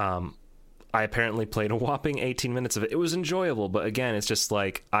 I apparently played a whopping 18 minutes of it. It was enjoyable, but again, it's just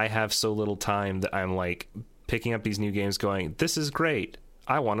like I have so little time that I'm like picking up these new games going, this is great,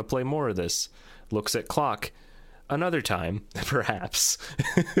 I want to play more of this. Looks at clock, another time perhaps.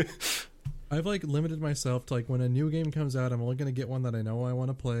 I've like limited myself to like when a new game comes out, I'm only going to get one that I know I want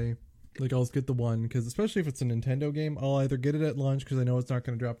to play. Like I'll just get the one, because especially if it's a Nintendo game, I'll either get it at launch because I know it's not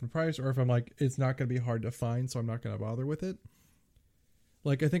going to drop in price, or if I'm like, it's not going to be hard to find, so I'm not going to bother with it.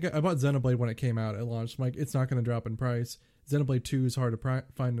 Like I think I bought Xenoblade when it came out at launch. I'm like, it's not going to drop in price. Xenoblade 2 is hard to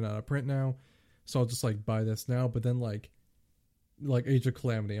find and out of print now, so I'll just like buy this now. But then like Age of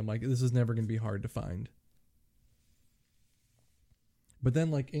Calamity, I'm like, this is never going to be hard to find. But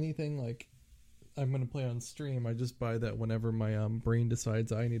then like anything like I'm gonna play on stream, I just buy that whenever my brain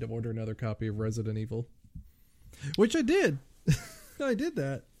decides I need to order another copy of Resident Evil, which I did. I did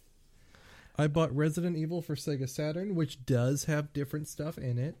that. I bought Resident Evil for Sega Saturn, which does have different stuff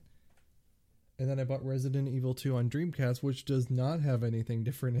in it. And then I bought Resident Evil 2 on Dreamcast, which does not have anything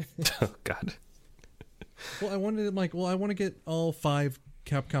different in it. Oh, God. Well, I want to get all 5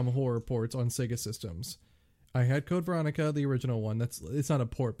 Capcom horror ports on Sega systems. I had Code Veronica, the original one. It's not a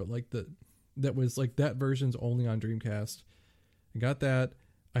port, but like that was like that version's only on Dreamcast. I got that.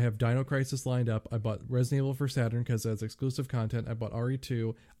 I have Dino Crisis lined up. I bought Resident Evil for Saturn because it has exclusive content. I bought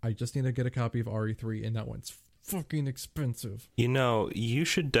RE2. I just need to get a copy of RE3, and that one's fucking expensive. You know, you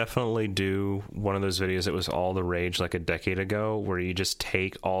should definitely do one of those videos that was all the rage like a decade ago, where you just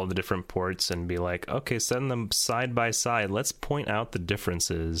take all the different ports and be like, okay, send them side by side. Let's point out the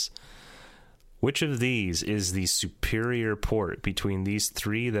differences. Which of these is the superior port between these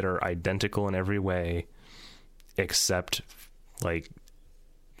 3 that are identical in every way, except like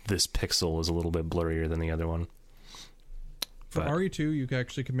this pixel is a little bit blurrier than the other one? For RE2, you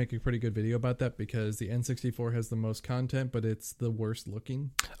actually can make a pretty good video about that because the N64 has the most content, but it's the worst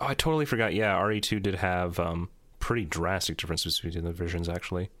looking. Oh, I totally forgot. Yeah, RE2 did have pretty drastic differences between the versions,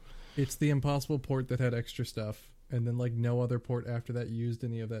 actually. It's the Impossible port that had extra stuff, and then like no other port after that used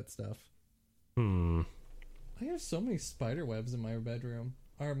any of that stuff. I have so many spider webs in my bedroom,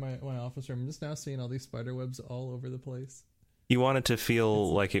 or my office room. I'm just now seeing all these spider webs all over the place. You want it to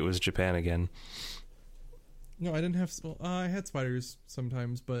feel like it was Japan again. No, I didn't have. Well, I had spiders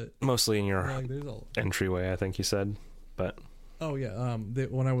sometimes, but mostly in your like, entryway, I think you said. But oh yeah,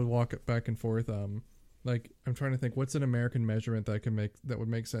 when I would walk back and forth, like I'm trying to think, what's an American measurement that I can make that would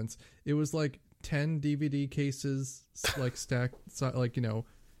make sense? It was like 10 DVD cases, like stacked, like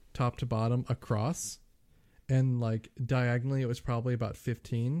top to bottom across, and like diagonally, it was probably about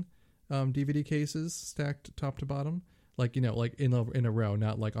 15 DVD cases stacked top to bottom, like like in a row,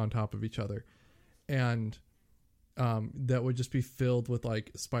 not like on top of each other, and that would just be filled with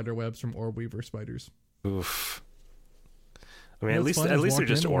like spider webs from orb weaver spiders. Oof. I mean, at least they're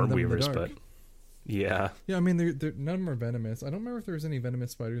just orb weavers, but yeah. I mean, they're none of them are venomous. I don't remember if there was any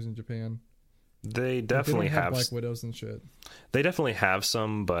venomous spiders in Japan. They definitely have Black Widows and shit. They definitely have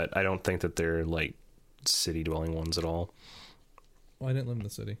some, but I don't think that they're like city dwelling ones at all. Well, I didn't live in the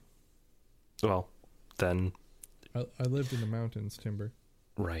city. Well, then I lived in the mountains, Timber.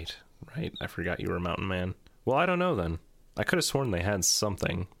 Right. I forgot you were a mountain man. Well, I don't know then. I could have sworn they had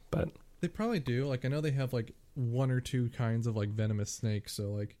something, but they probably do. Like I know they have like 1 or 2 kinds of like venomous snakes,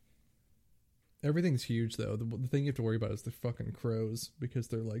 so like everything's huge though. The thing you have to worry about is the fucking crows because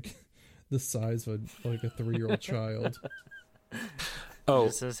they're like the size of a 3-year-old child. Oh,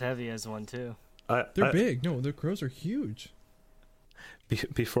 just as heavy as one too. They're big. No, the crows are huge.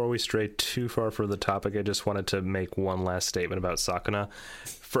 Before we stray too far from the topic, I just wanted to make one last statement about Sakuna.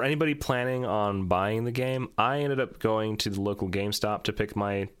 For anybody planning on buying the game, I ended up going to the local GameStop to pick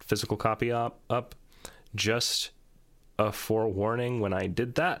my physical copy up. Just a forewarning when I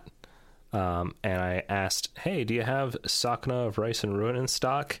did that. And I asked, hey, do you have Sakuna of Rice and Ruin in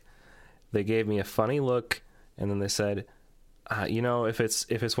stock? They gave me a funny look, and then they said, if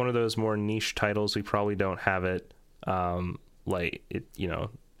it's one of those more niche titles, we probably don't have it. Like it,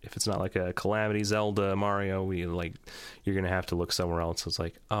 if it's not like a Calamity, Zelda, Mario, you're gonna have to look somewhere else. It's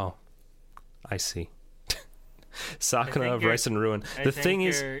like, oh, I see. Sakuna of Rice and Ruin. The thing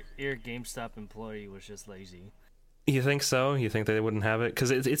is, your GameStop employee was just lazy. You think so? You think they wouldn't have it? Because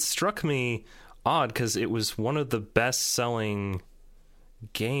it struck me odd because it was one of the best-selling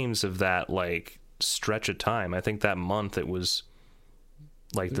games of that like stretch of time. I think that month it was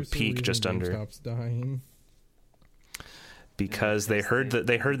like the peak, just under. GameStop's dying. Because they heard the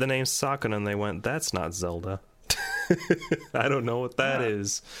name Sakuna and they went, that's not Zelda. I don't know what that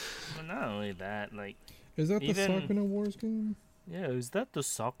is. Well, not only that, like, is that the Sakuna Wars game? Yeah, is that the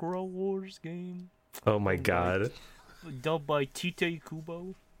Sakura Wars game? Oh my god. Done by Tite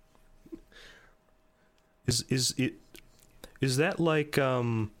Kubo. Is that like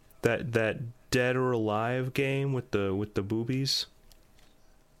that Dead or Alive game with the boobies?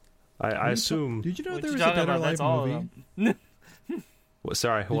 I assume. Did you know there was a Dead or Alive movie?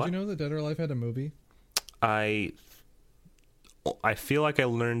 Sorry, what? Did you know that Dead or Alive had a movie? I feel like I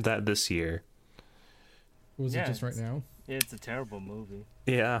learned that this year. Was it just right now? It's a terrible movie.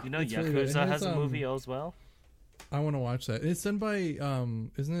 Yeah. You know, Yakuza has a movie as well. I want to watch that. It's done by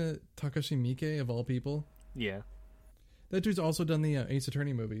isn't it Takashi Miike of all people? Yeah. That dude's also done the Ace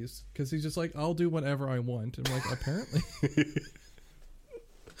Attorney movies because he's just like, I'll do whatever I want. I'm like, apparently.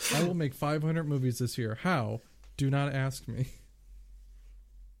 I will make 500 movies this year. How? Do not ask me.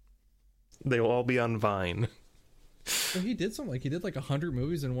 They'll all be on Vine. Well, he did something like he did like 100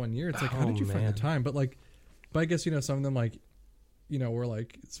 movies in 1 year. It's like, how Oh, did you find the man. time? But I guess, some of them were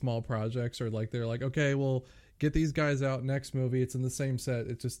like small projects, or like they're like, okay, well, get these guys out next movie. It's in the same set.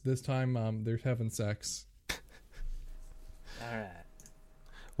 It's just this time they're having sex. All right.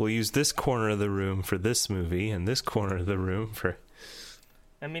 We'll use this corner of the room for this movie, and this corner of the room for...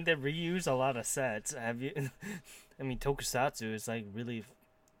 I mean, they reuse a lot of sets. Have you? I mean, Tokusatsu is like really,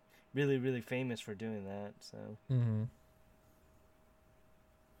 really, really famous for doing that. So. Mm-hmm.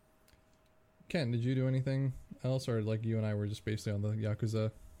 Ken, did you do anything else, or like you and I were just basically on the Yakuza?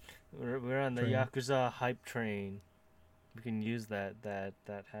 We're on the Train. Yakuza hype train. We can use that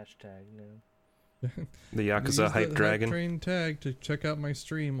hashtag now. The Use Yakuza the Hype Dragon. train tag to check out my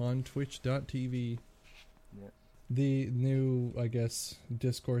stream on twitch.tv. Yeah. The new, I guess,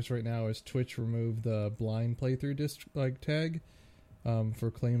 discourse right now is Twitch removed the blind playthrough tag for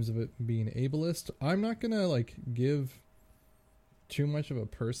claims of it being ableist. I'm not gonna give too much of a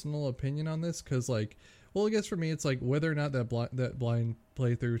personal opinion on this, because I guess for me it's like whether or not that blind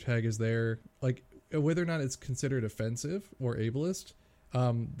playthrough tag is there, whether or not it's considered offensive or ableist.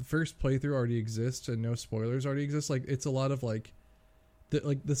 The first playthrough already exists and no spoilers already exist. It's a lot of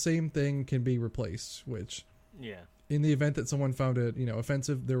the same thing can be replaced, which Yeah. in the event that someone found it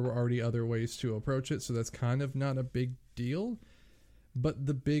offensive, there were already other ways to approach it, so that's kind of not a big deal. But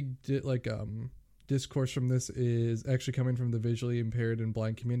the big discourse from this is actually coming from the visually impaired and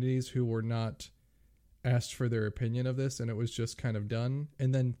blind communities, who were not asked for their opinion of this, and it was just kind of done.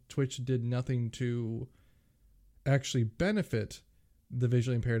 And then Twitch did nothing to actually benefit the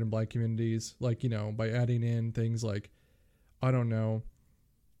visually impaired and blind communities, by adding in things like, I don't know,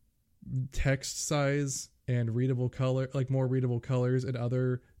 text size and readable color, more readable colors, and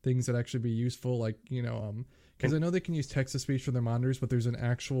other things that actually be useful, because I know they can use text to speech for their monitors, but there's an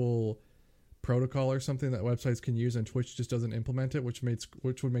actual protocol or something that websites can use, and Twitch just doesn't implement it, which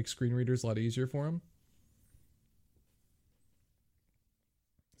would make screen readers a lot easier for them.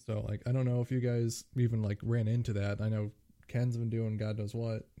 So I don't know if you guys even ran into that. I know Ken's been doing God knows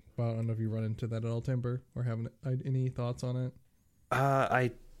what. But I don't know if you run into that at all, Timber, or have any thoughts on it. I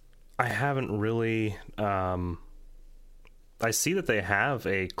haven't really. I see that they have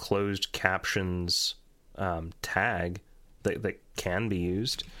a closed captions tag that can be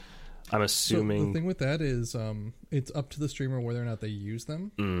used. I'm assuming. So the thing with that is, it's up to the streamer whether or not they use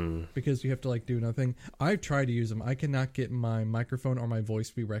them, because you have to do nothing. I've tried to use them. I cannot get my microphone or my voice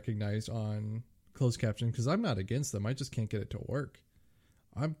to be recognized on closed caption, because I'm not against them. I just can't get it to work.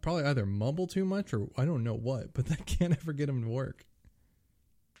 I probably either mumble too much or I don't know what, but I can't ever get them to work.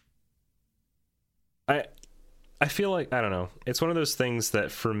 I feel like, I don't know. It's one of those things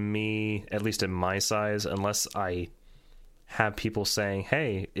that for me, at least in my size, unless I have people saying,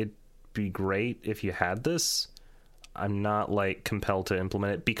 hey, it'd be great if you had this, I'm not compelled to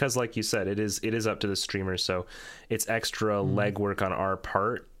implement it, because like you said, it is up to the streamer. So it's extra legwork on our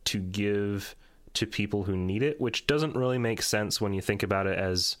part to give to people who need it, which doesn't really make sense when you think about it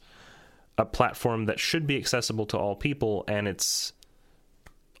as a platform that should be accessible to all people, and it's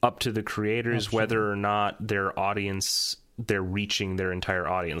up to the creators whether or not their audience, they're reaching their entire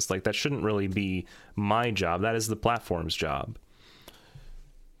audience. That shouldn't really be my job. That is the platform's job,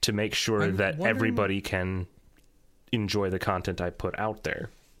 to make sure that everybody can enjoy the content I put out there.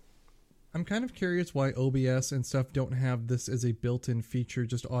 I'm kind of curious why OBS and stuff don't have this as a built-in feature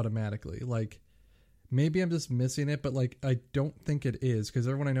just automatically. Maybe I'm just missing it, but I don't think it is, because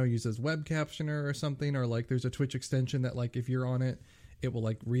everyone I know uses web captioner or something, or there's a Twitch extension that if you're on it, it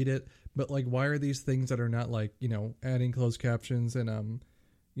will read it. But why are these things that are not adding closed captions and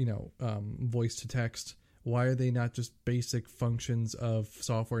voice to text? Why are they not just basic functions of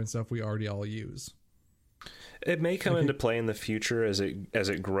software and stuff we already all use? It may come into play in the future as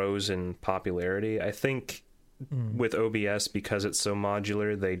it grows in popularity. I think with OBS, because it's so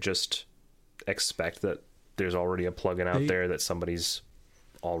modular, they just expect that there's already a plugin out there that somebody's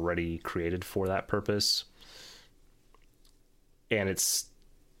already created for that purpose. And it's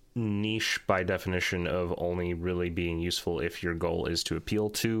niche by definition of only really being useful if your goal is to appeal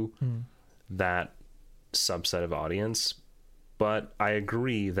to that subset of audience. But I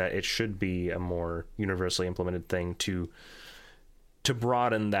agree that it should be a more universally implemented thing to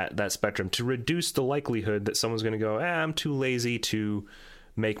broaden that spectrum, to reduce the likelihood that someone's going to go, I'm too lazy to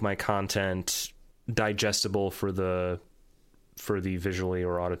make my content digestible for the visually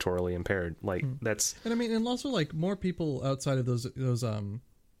or auditorily impaired. That's, and I mean, and also more people outside of those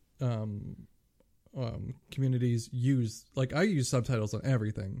communities use, I use subtitles on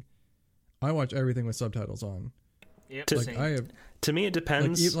everything. I watch everything with subtitles on. Yep, Like same. I have To me, it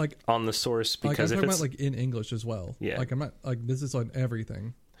depends on the source, like I'm because if talking it's about like in English as well. Yeah. Like I'm not like this is on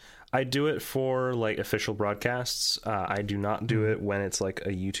everything. I do it for like official broadcasts. I do not do it when it's like a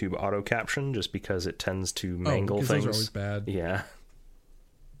YouTube auto caption, just because it tends to mangle because things. those are always bad. Yeah.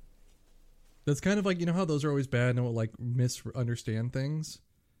 That's kind of like, you know how those are always bad and it will like misunderstand things.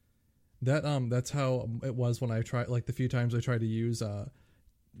 That's how it was when I tried, like the few times I tried to use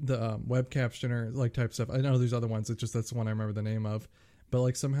the web captioner like type stuff. I know there's other ones. It's just that's the one I remember the name of. But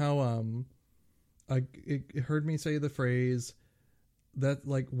like somehow it heard me say the phrase that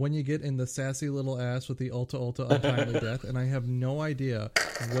like when you get in the sassy little ass with the ulta untimely death, and I have no idea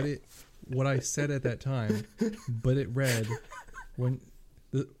what I said at that time, but it read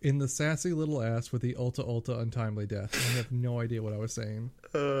in the sassy little ass with the ulta untimely death. I have no idea what I was saying.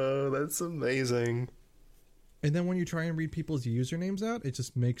 Oh, that's amazing. And then when you try and read people's usernames out, it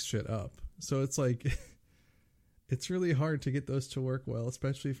just makes shit up. So it's like it's really hard to get those to work well,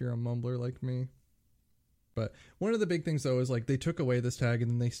 especially if you're a mumbler like me. But one of the big things though is like they took away this tag and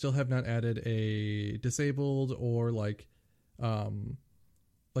then they still have not added a disabled or like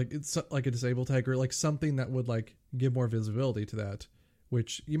it's like a disabled tag or like something that would like give more visibility to that.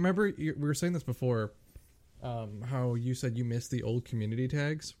 Which you remember we were saying this before, how you said you missed the old community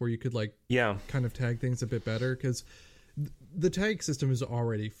tags where you could like kind of tag things a bit better, because the tag system is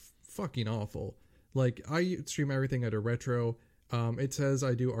already fucking awful. Like I stream everything at a retro. It says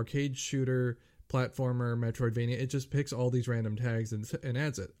I do arcade shooter, platformer, Metroidvania. It just picks all these random tags and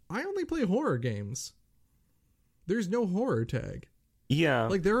adds it. I only play horror games. There's no horror tag. Yeah.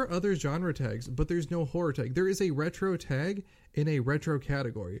 Like there are other genre tags, but there's no horror tag. There is a retro tag in a retro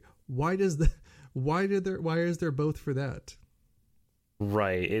category. Why is there both for that?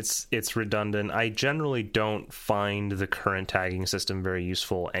 Right. It's redundant. I generally don't find the current tagging system very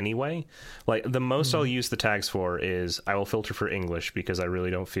useful anyway. Like the most I'll use the tags for is I will filter for English because I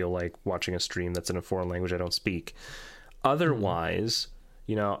really don't feel like watching a stream that's in a foreign language I don't speak. Otherwise,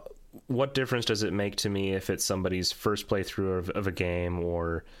 you know, what difference does it make to me if it's somebody's first playthrough of a game,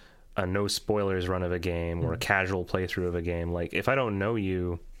 or a no spoilers run of a game, or a casual playthrough of a game? Like if I don't know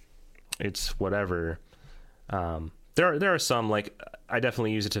you, it's whatever. There are some, like I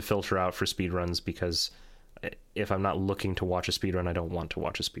definitely use it to filter out for speedruns, because if I'm not looking to watch a speedrun, I don't want to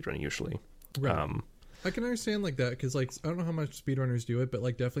watch a speedrun usually. Right. I can understand like that, because like I don't know how much speedrunners do it, but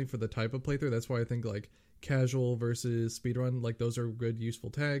like definitely for the type of playthrough, that's why I think like casual versus speedrun, like those are good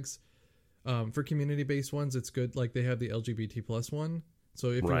useful tags. For community based ones, it's good, like they have the LGBT plus one, so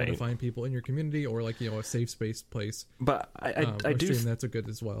if you want to find people in your community, or like, you know, a safe space place, but I do stream, that's a good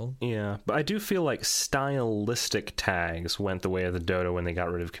as well. Yeah, but I do feel like stylistic tags went the way of the dodo when they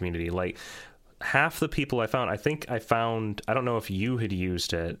got rid of community. Like half the people I found, I don't know if you had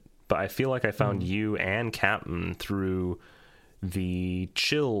used it, but I feel like I found you and Captain through the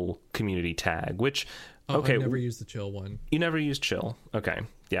chill community tag, which okay, I never used the chill one. You never used chill. Okay.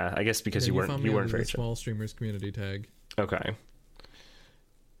 Yeah, I guess because you weren't very chill. Small streamers community tag. Okay.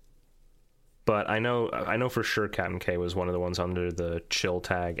 But I know for sure Captain K was one of the ones under the chill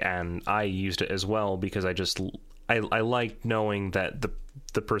tag, and I used it as well because I liked knowing that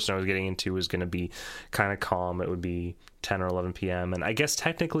the person I was getting into was going to be kind of calm. It would be 10 or 11 p.m. And I guess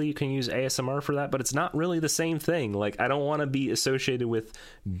technically you can use ASMR for that, but it's not really the same thing. Like I don't want to be associated with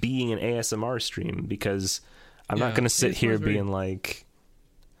being an ASMR stream, because I'm not going to sit here being like,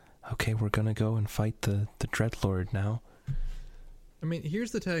 okay, we're going to go and fight the Dreadlord now. I mean,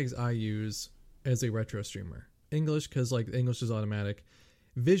 here's the tags I use as a retro streamer. English, because like English is automatic.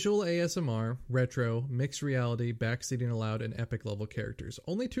 Visual ASMR, retro, mixed reality, backseating allowed, and epic level characters.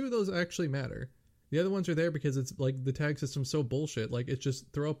 Only 2 of those actually matter. The other ones are there because it's like the tag system's so bullshit. Like it's just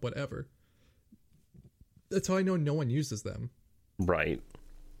throw up whatever. That's how I know no one uses them. Right.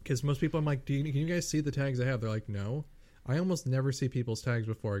 Because most people, I'm like, can you guys see the tags I have? They're like, no. I almost never see people's tags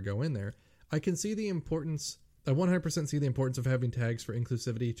before I go in there. I can see the importance. I 100% see the importance of having tags for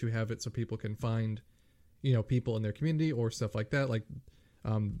inclusivity, to have it so people can find, you know, people in their community or stuff like that. Like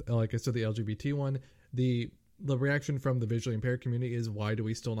I said, the LGBT one, the reaction from the visually impaired community is, why do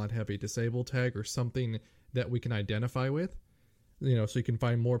we still not have a disabled tag or something that we can identify with? You know, so you can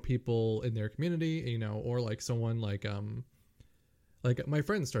find more people in their community, you know, or like someone like my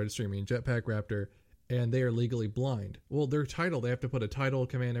friend started streaming Jetpack Raptor, and they are legally blind. Well, their title, they have to put a title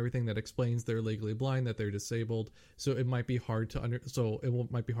command, everything that explains they're legally blind, that they're disabled. So it might be hard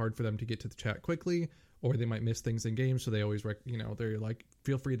might be hard for them to get to the chat quickly, or they might miss things in games. So they always, they're like,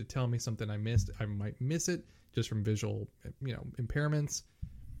 feel free to tell me something I missed. I might miss it just from visual, impairments.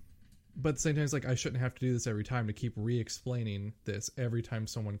 But at the same time, it's like, I shouldn't have to do this every time, to keep re-explaining this every time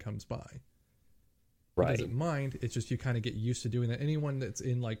someone comes by. He Right. doesn't mind. It's just you kind of get used to doing that. Anyone that's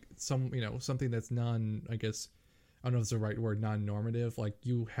in like something that's I guess, I don't know if it's the right word, non-normative, like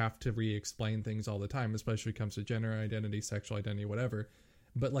you have to re-explain things all the time, especially when it comes to gender identity, sexual identity, whatever.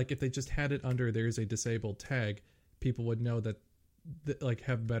 But like if they just had it under there's a disabled tag, people would know that like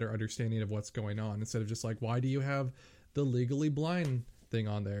have better understanding of what's going on, instead of just like, why do you have the legally blind thing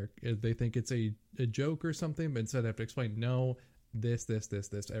on there? They think it's a joke or something, but instead I have to explain, no, this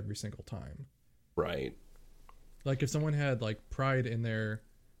every single time. Right. Like if someone had like pride in their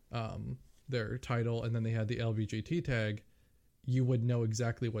title and then they had the LBGT tag, you would know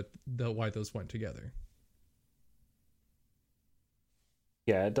exactly why those went together.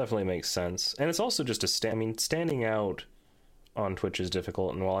 Yeah, it definitely makes sense. And it's also just standing out on Twitch is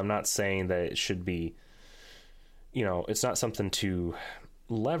difficult. And while I'm not saying that it should be, it's not something to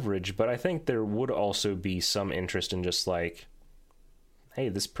leverage, but I think there would also be some interest in just like, hey,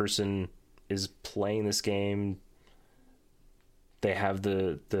 this person is playing this game. They have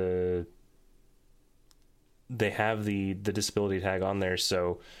the disability tag on there,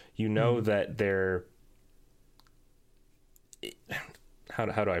 so that they're, how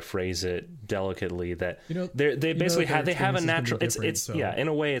do I phrase it delicately, that they basically have a natural, it's so. Yeah, in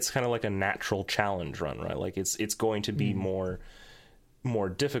a way it's kind of like a natural challenge run, right? Like it's going to be more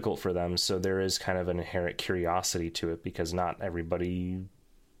difficult for them, so there is kind of an inherent curiosity to it because not everybody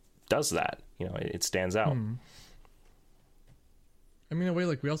does that. It stands out. I mean, in a way,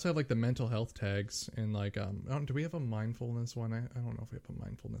 like we also have like the mental health tags, and like do we have a mindfulness one? I don't know if we have a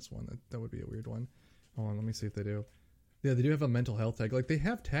mindfulness one. That would be a weird one. Hold on, let me see if they do. Yeah, they do have a mental health tag. Like they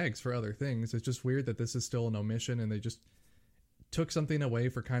have tags for other things. It's just weird that this is still an omission, and they just took something away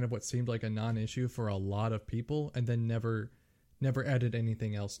for kind of what seemed like a non-issue for a lot of people, and then never added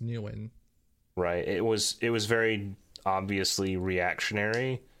anything else new in. Right. It was very obviously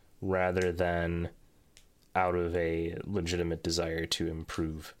reactionary rather than out of a legitimate desire to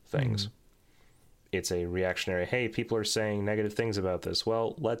improve things. It's a reactionary, hey, people are saying negative things about this.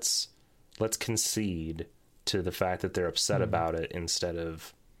 Well, let's concede to the fact that they're upset about it instead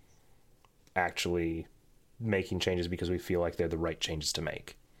of actually making changes because we feel like they're the right changes to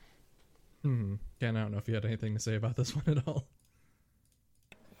make. Ken, I don't know if you had anything to say about this one at all.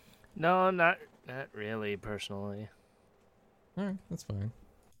 No, not really, personally. All right, that's fine.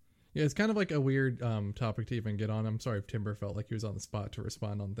 Yeah, it's kind of like a weird topic to even get on. I'm sorry if Timber felt like he was on the spot to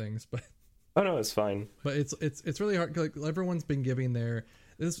respond on things, but oh no, it's fine. But it's really hard. Like everyone's been giving their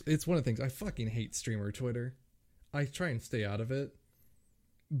it's one of the things I fucking hate streamer Twitter. I try and stay out of it,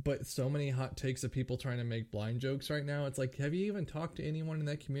 but so many hot takes of people trying to make blind jokes right now. It's like, have you even talked to anyone in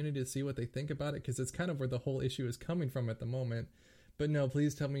that community to see what they think about it? Because it's kind of where the whole issue is coming from at the moment. But no,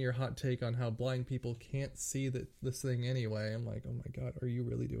 please tell me your hot take on how blind people can't see this thing anyway. I'm like, oh my god, are you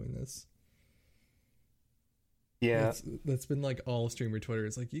really doing this? Yeah. That's been like all streamer Twitter.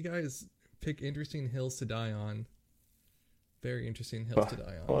 It's like, you guys pick interesting hills to die on. Very interesting hills to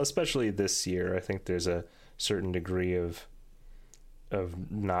die on. Well, especially this year, I think there's a certain degree of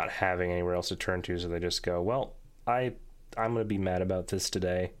not having anywhere else to turn to, so they just go, well, I'm going to be mad about this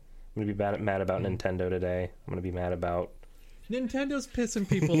today. I'm going to be mad about Nintendo today. I'm going to be mad about... Nintendo's pissing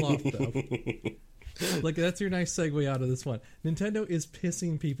people off, though. Like, that's your nice segue out of this one. Nintendo is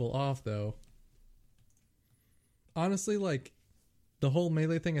pissing people off, though. Honestly, like, the whole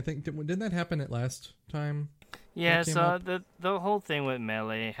Melee thing, I think... Didn't that happen at last time? Yeah, so the whole thing with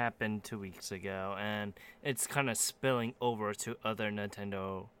Melee happened 2 weeks ago, and it's kind of spilling over to other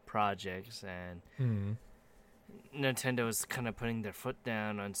Nintendo projects, and Nintendo is kind of putting their foot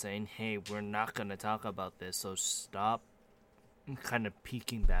down on saying, hey, we're not going to talk about this, so stop kind of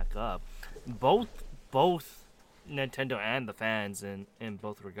peeking back up. Both Nintendo and the fans in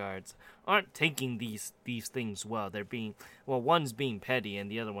both regards aren't taking these things well. They're being, one's being petty,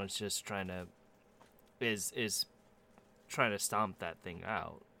 and the other one's just trying to is trying to stomp that thing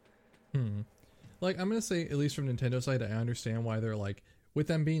out. Like, I'm gonna say, at least from Nintendo side, I understand why they're like, with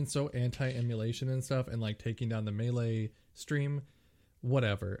them being so anti-emulation and stuff, and like taking down the Melee stream,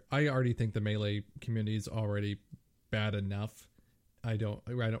 whatever. I already think the Melee community is already bad enough. I don't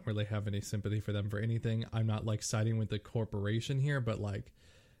really have any sympathy for them for anything. I'm not like siding with the corporation here, but like,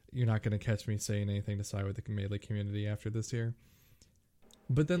 you're not gonna catch me saying anything to side with the Melee community after this year.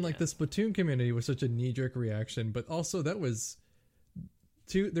 But then, like, the Splatoon community was such a knee-jerk reaction, but also that was...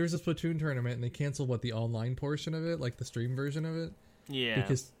 There's a Splatoon tournament, and they canceled, the online portion of it, like the stream version of it? Yeah.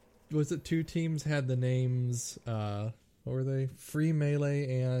 Because, was it 2 teams had the names, what were they? Free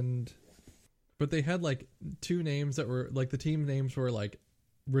Melee and... But they had, 2 names that were, the team names were,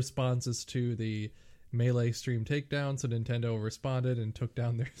 responses to the Melee stream takedown, so Nintendo responded and took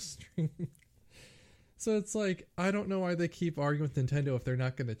down their stream. So it's like, I don't know why they keep arguing with Nintendo if they're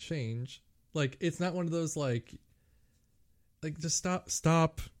not going to change. Like, it's not one of those, like just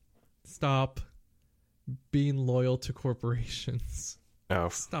stop being loyal to corporations. Oh,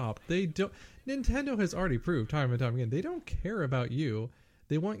 Stop. They don't. Nintendo has already proved time and time again, they don't care about you.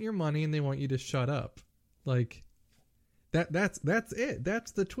 They want your money and they want you to shut up. Like, that's it.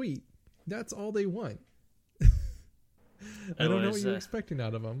 That's the tweet. That's all they want. I don't know what you're expecting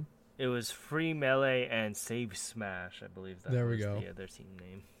out of them. It was Free Melee and Save Smash, I believe that there we was go. the other team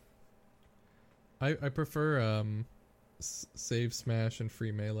name. I prefer Save Smash and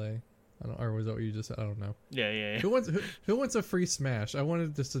Free Melee. Or was that what you just said? I don't know. Yeah. Who wants a free Smash? I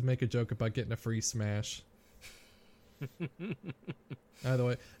wanted just to make a joke about getting a free Smash. Either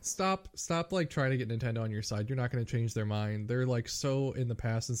way, stop like trying to get Nintendo on your side. You're not going to change their mind. They're like so in the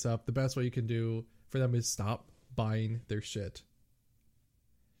past and stuff. The best way you can do for them is stop buying their shit.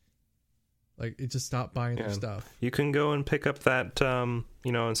 Like, it just stop buying their stuff. You can go and pick up that,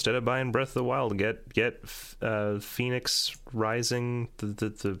 instead of buying Breath of the Wild, get Phoenix Rising,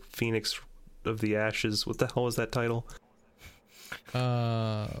 the Phoenix of the Ashes. What the hell is that title?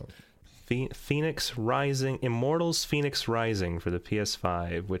 Phoenix Rising, Immortals Phoenix Rising for the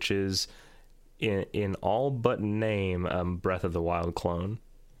PS5, which is in all but name Breath of the Wild clone.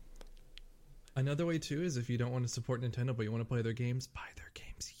 Another way too is if you don't want to support Nintendo but you want to play their games, buy their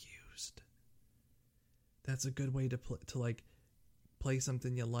games used. That's a good way to play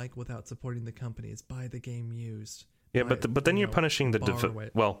something you like without supporting the company. Is buy the game used. Yeah, but then you're punishing the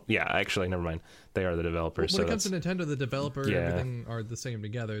well, yeah, actually, never mind. They are the developers. When it comes to Nintendo, the developer, everything are the same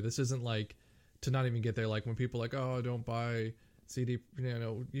together. This isn't like to not even get there. Like when people are like, oh, don't buy CD,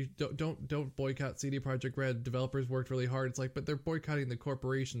 you don't boycott CD Projekt Red. Developers worked really hard. It's like, but they're boycotting the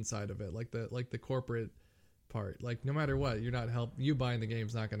corporation side of it, like the corporate part. Like no matter what, you're not you buying the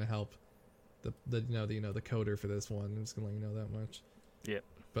game's not going to help the coder for this one. I'm just gonna let you know that much. Yep.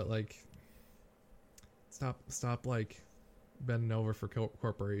 But like, stop like bending over for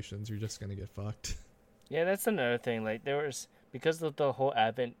corporations. You're just gonna get fucked. Yeah, that's another thing. Like because of the whole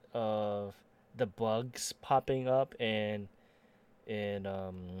advent of the bugs popping up in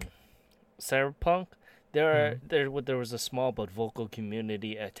Cyberpunk, there was a small but vocal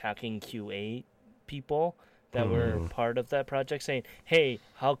community attacking QA people that were part of that project, saying, "Hey,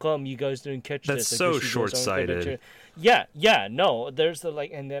 how come you guys didn't catch this?" That's so short-sighted. Yeah, no. There's the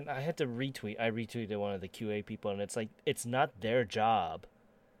and then I had to retweet. I retweeted one of the QA people, and it's like it's not their job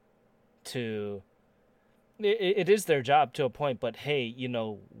to. It is their job to a point, but hey,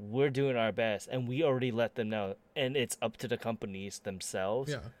 we're doing our best, and we already let them know, and it's up to the companies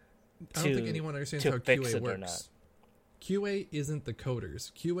themselves. Yeah, I don't think anyone understands how QA works. QA isn't the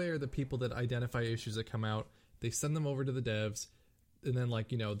coders. QA are the people that identify issues that come out. They send them over to the devs, and then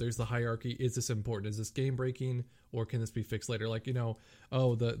there's the hierarchy. Is this important? Is this game breaking, or can this be fixed later? Like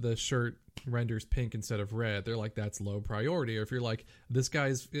the shirt renders pink instead of red. They're like, that's low priority. Or if you're like, this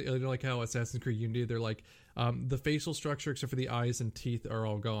guy's like how Assassin's Creed Unity, they're like, the facial structure except for the eyes and teeth are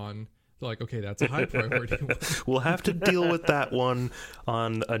all gone. They're like, okay, that's a high priority. We'll have to deal with that one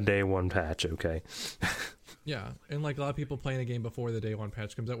on a day one patch. Okay. Yeah, and like a lot of people playing a game before the day one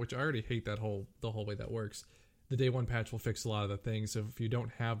patch comes out, which I already hate the whole way that works. The day one patch will fix a lot of the things. So if you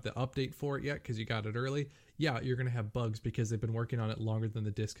don't have the update for it yet because you got it early, yeah, you're going to have bugs because they've been working on it longer than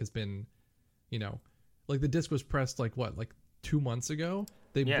the disc has been, like the disc was pressed like 2 months ago.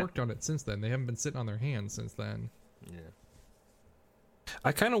 They've worked on it since then. They haven't been sitting on their hands since then. Yeah.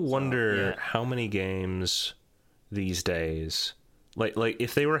 I kind of wonder how many games these days, like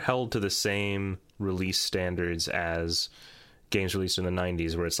if they were held to the same release standards as games released in the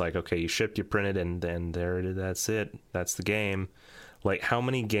 90s, where it's like, okay, you shipped, you printed, and then that's it. That's the game. Like, how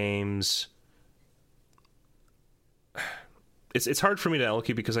many games... It's hard for me to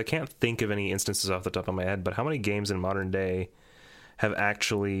allocate because I can't think of any instances off the top of my head, but how many games in modern day have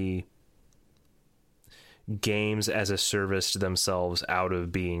actually games as a service to themselves out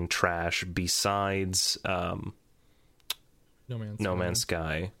of being trash besides No Man's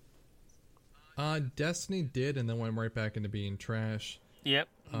Sky? Destiny did, and then went right back into being trash. Yep,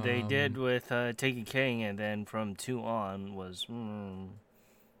 they did with Taken King, and then from 2 on was...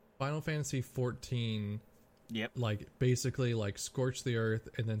 Final Fantasy 14... Yep. Like, basically, like, scorched the earth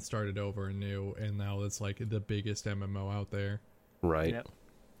and then started over anew, and now it's, like, the biggest MMO out there. Right. Yep.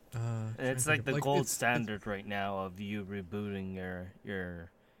 And it's like the gold standard right now of you rebooting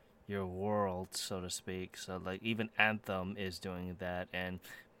your world, so to speak. So, like, even Anthem is doing that, and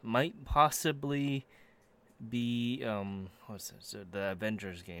might possibly be, the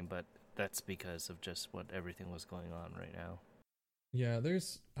Avengers game, but that's because of just what everything was going on right now. Yeah,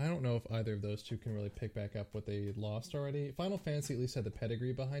 I don't know if either of those two can really pick back up what they lost already. Final Fantasy at least had the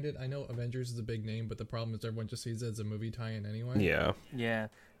pedigree behind it. I know Avengers is a big name, but the problem is everyone just sees it as a movie tie-in anyway. Yeah. Yeah,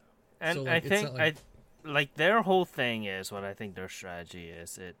 and So, I like, it's think not like- like their whole thing is what I think their strategy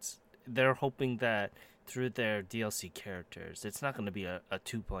is. They're hoping that through their DLC characters, it's not going to be a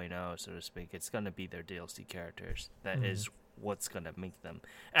 2.0, so to speak. It's going to be their DLC characters. That is what's going to make them.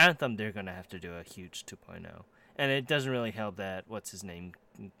 Anthem, they're going to have to do a huge 2.0. And it doesn't really help that, what's his name,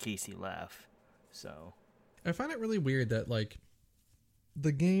 Casey left. So I find it really weird that, like,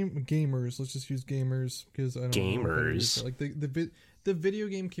 the gamers, let's just use gamers because I don't know what it is, Gamers. but, like the video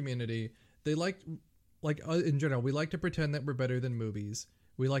game community, they like in general, we like to pretend that we're better than movies.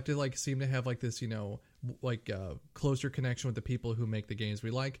 We like to like seem to have like this, closer connection with the people who make the games we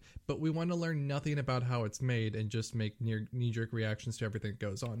like, but we want to learn nothing about how it's made and just make knee-jerk reactions to everything that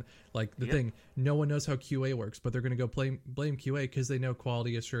goes on. Like the thing, no one knows how QA works, but they're going to go blame QA because they know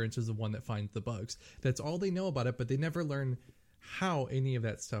quality assurance is the one that finds the bugs. That's all they know about it, but they never learn how any of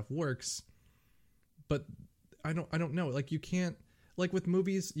that stuff works. But I don't know. Like, you can't, like with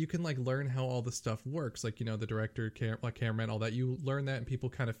movies, you can like learn how all the stuff works. Like, the director, cameraman, all that. You learn that and people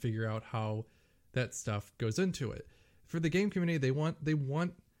kind of figure out how that stuff goes into it. For the game community, they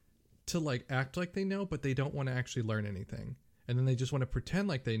want to like act like they know, but they don't want to actually learn anything. And then they just want to pretend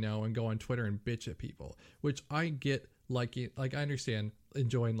like they know and go on Twitter and bitch at people, which I get. Like I understand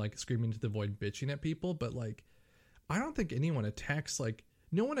enjoying like screaming to the void, bitching at people, but like I don't think anyone attacks, like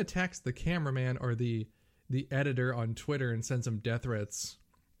no one attacks the cameraman or the editor on Twitter and sends them death threats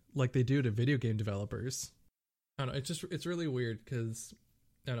like they do to video game developers. I don't know. It's really weird because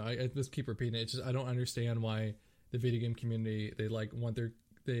I don't know. I just keep repeating it. It's just I don't understand why the video game community they want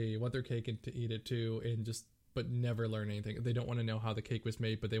their cake and to eat it too, and just but never learn anything. They don't want to know how the cake was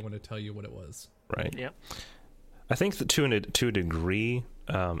made, but they want to tell you what it was. Right. Yep. I think that to a degree,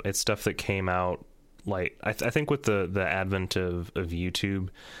 it's stuff that came out like I think with the advent of YouTube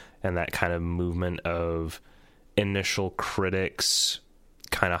and that kind of movement of initial critics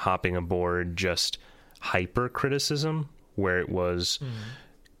kind of hopping aboard just hyper criticism, where it was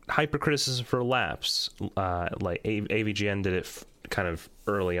hyper criticism for laps. Like AVGN did it kind of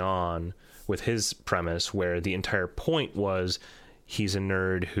early on with his premise, where the entire point was he's a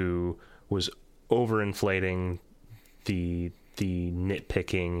nerd who was overinflating the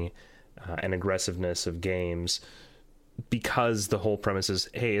nitpicking and aggressiveness of games, because the whole premise is,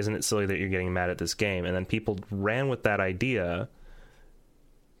 hey, isn't it silly that you're getting mad at this game? And then people ran with that idea.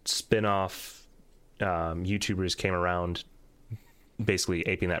 Spin-off YouTubers came around basically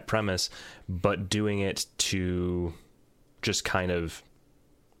aping that premise, but doing it to just kind of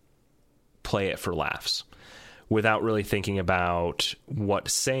play it for laughs without really thinking about what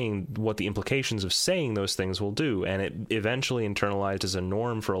the implications of saying those things will do. And it eventually internalized as a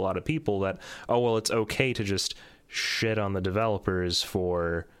norm for a lot of people that, oh, well, it's okay to just shit on the developers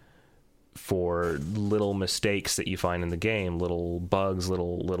for little mistakes that you find in the game, little bugs,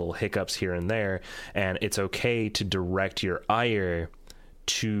 little hiccups here and there, and it's okay to direct your ire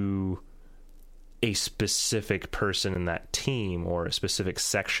to a specific person in that team or a specific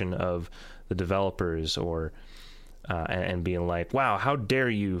section of the developers, or and being like, wow, how dare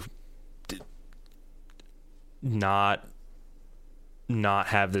you not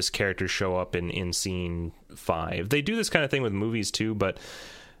have this character show up in scene 5. They do this kind of thing with movies too, but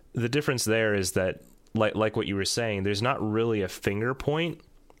the difference there is that, like what you were saying, there's not really a finger point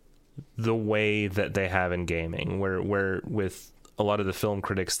the way that they have in gaming, where with a lot of the film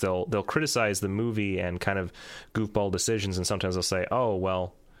critics, they'll criticize the movie and kind of goofball decisions, and sometimes they'll say, oh,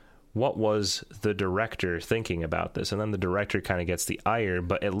 well, what was the director thinking about this? And then the director kind of gets the ire,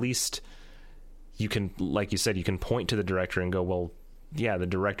 but at least you can, like you said, you can point to the director and go, well, yeah, the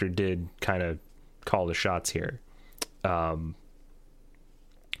director did kind of call the shots here.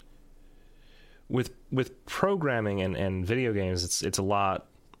 With programming and video games, it's a lot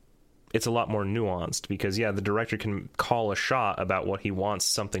more nuanced, because yeah, the director can call a shot about what he wants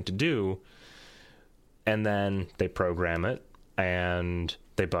something to do, and then they program it and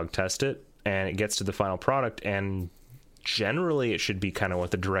they bug test it, and it gets to the final product, and generally it should be kind of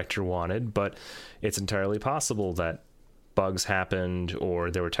what the director wanted, but it's entirely possible that bugs happened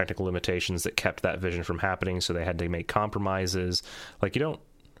or there were technical limitations that kept that vision from happening, so they had to make compromises. Like, you don't,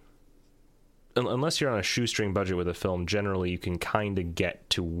 unless you're on a shoestring budget with a film, generally you can kind of get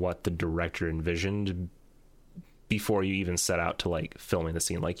to what the director envisioned before you even set out to like filming the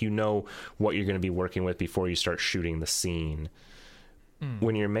scene. Like, you know what you're going to be working with before you start shooting the scene.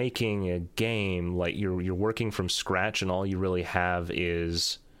 When you're making a game, like you're working from scratch, and all you really have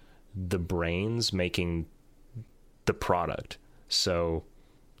is the brains making the product. So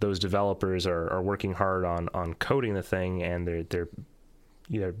those developers are working hard on coding the thing, and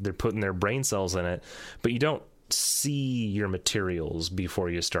they're putting their brain cells in it, but you don't see your materials before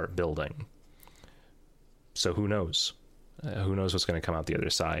you start building. So who knows? Who knows what's going to come out the other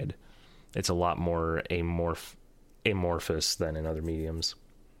side? It's a lot more amorphous than in other mediums.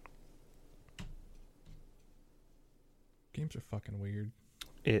 Games are fucking weird.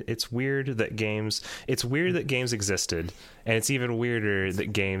 It's weird that games existed, and it's even weirder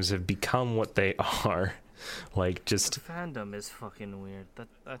that games have become what they are. Like, just fandom is fucking weird.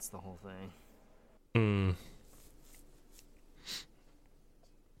 That's the whole thing.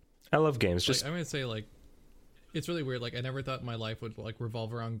 I love games. Like, I'm gonna say, like, it's really weird. Like, I never thought my life would like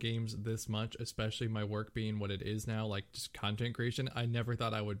revolve around games this much, especially my work being what it is now, like just content creation. I never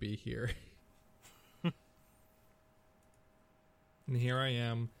thought I would be here. And here I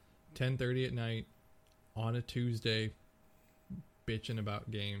am, 10:30 at night on a Tuesday, bitching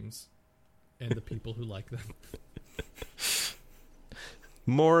about games and the people who like them.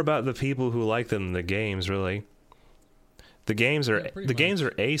 More about the people who like them than the games, really. The games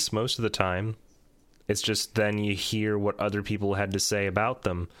are ace most of the time. It's just then you hear what other people had to say about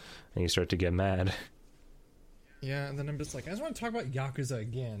them, and you start to get mad. Yeah, and then I'm just like, I just want to talk about Yakuza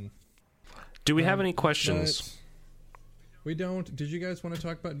again. Do we have any questions? We don't. Did you guys want to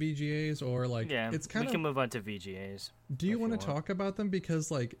talk about VGAs or like? Yeah, it's kind we of. can move on to VGAs. Do you want to talk about them,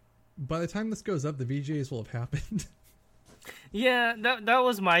 because like, by the time this goes up, the VGAs will have happened. Yeah, that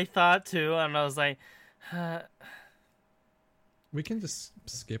was my thought too, and I was like, we can just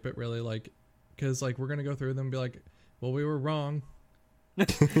skip it, really, like, because like we're gonna go through them and be like, well, we were wrong.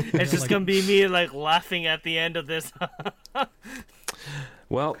 It's just gonna be me like laughing at the end of this.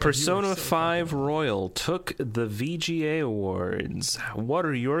 Well, Persona 5 Royal took the VGA Awards. What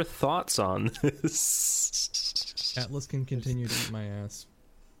are your thoughts on this? Atlas can continue to eat my ass.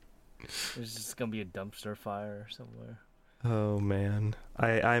 There's just gonna be a dumpster fire somewhere. Oh, man.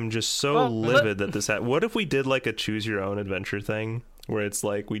 I'm just so livid that this what if we did like a choose your own adventure thing, where it's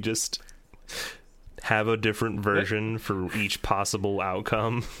like we just have a different version for each possible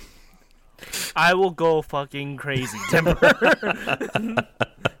outcome? I will go fucking crazy, Timber.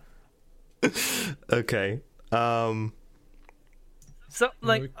 Okay. So,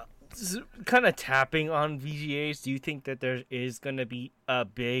 like, kind of tapping on VGAs, do you think that there is going to be a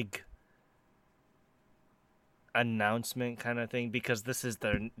big announcement kind of thing? Because this is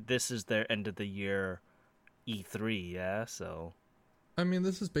their end of the year E3, yeah? So, I mean,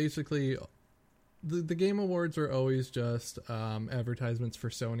 this is basically... The Game Awards are always just advertisements for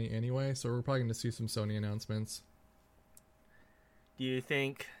Sony anyway, so we're probably going to see some Sony announcements. Do you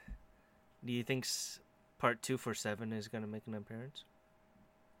think Part 2 for 7 is going to make an appearance?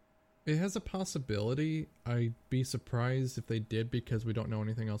 It has a possibility. I'd be surprised if they did, because we don't know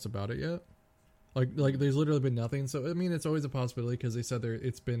anything else about it yet. Like there's literally been nothing. So I mean, it's always a possibility, because they said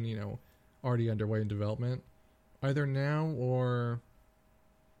it's been already underway in development. Either now or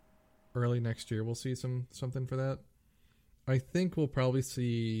early next year we'll see something for that. I think we'll probably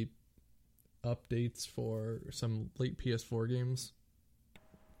see updates for some late PS4 games,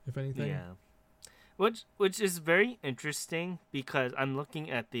 if anything. Yeah. Which is very interesting, because I'm looking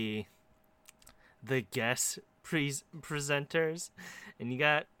at the guest presenters, and you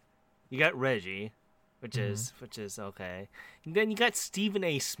got Reggie, which is okay. And then you got Stephen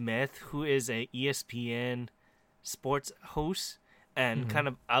A. Smith, who is a ESPN sports host and kind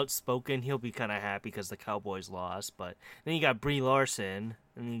of outspoken. He'll be kind of happy because the Cowboys lost. But then you got Brie Larson,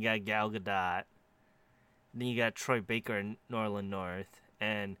 and then you got Gal Gadot. Then you got Troy Baker and Norland North,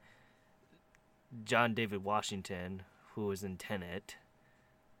 and John David Washington, who was in Tenet.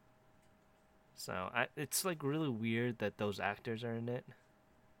 So it's like really weird that those actors are in it.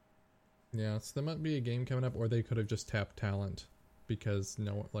 Yeah, so there might be a game coming up, or they could have just tapped talent, because I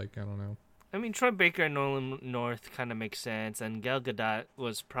don't know. I mean, Troy Baker and Nolan North kind of makes sense, and Gal Gadot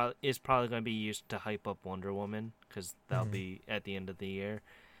is probably going to be used to hype up Wonder Woman, because that'll be at the end of the year.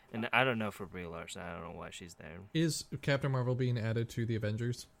 And I don't know for Brie Larson. I don't know why she's there. Is Captain Marvel being added to the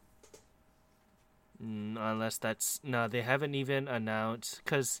Avengers? Unless no, they haven't even announced,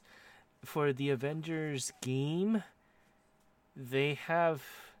 because for the Avengers game, they have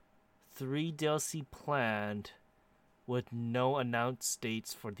 3 DLC planned with no announced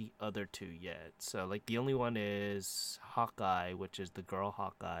dates for the other 2 yet. So, like, the only one is Hawkeye, which is the girl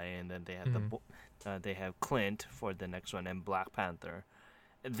Hawkeye, and then they have they have Clint for the next one, and Black Panther.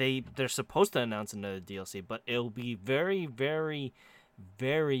 They're supposed to announce another DLC, but it'll be very, very,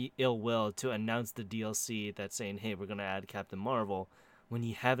 very ill will to announce the DLC that's saying, hey, we're going to add Captain Marvel, when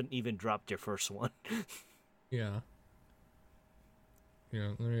you haven't even dropped your first one. Yeah.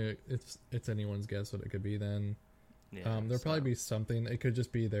 It's anyone's guess what it could be then. Yeah, There'll probably be something. It could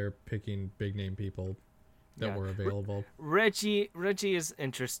just be they're picking big name people that were available. Reggie is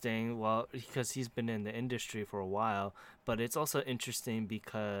interesting, well, because he's been in the industry for a while, but it's also interesting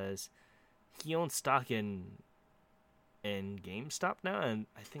because he owns stock in GameStop now, and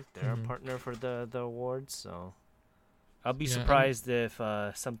I think they're a partner for the awards, so I'll be surprised if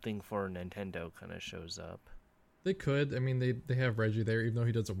something for Nintendo kind of shows up. They could. I mean, they have Reggie there, even though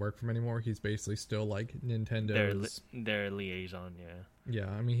he doesn't work for them anymore. He's basically still like Nintendo's their liaison. Yeah.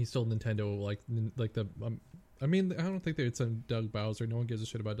 I mean, he's still Nintendo. Like the. I mean, I don't think they'd send Doug Bowser. No one gives a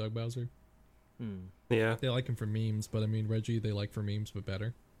shit about Doug Bowser. Yeah, they like him for memes, but I mean, Reggie they like for memes, but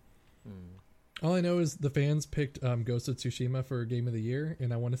better. All I know is the fans picked Ghost of Tsushima for Game of the Year,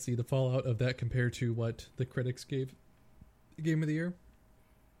 and I want to see the fallout of that compared to what the critics gave Game of the Year.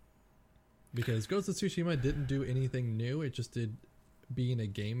 Because Ghost of Tsushima didn't do anything new, it just did being a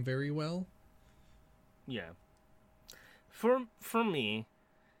game very well. Yeah. For me,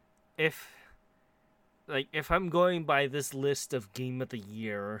 if I'm going by this list of Game of the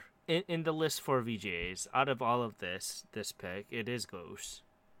Year, in the list for VGAs, out of all of this pick, it is Ghost.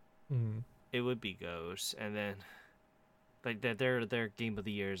 It would be Ghost, and then like their Game of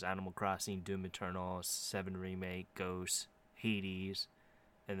the Year is Animal Crossing, Doom Eternal, 7 Remake, Ghost, Hades,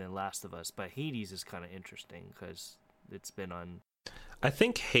 and then Last of Us. But Hades is kind of interesting because it's been on. I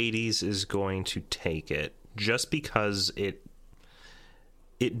think Hades is going to take it just because it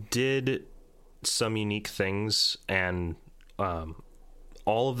did some unique things, and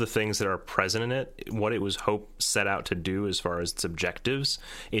all of the things that are present in it, what it was set out to do as far as its objectives,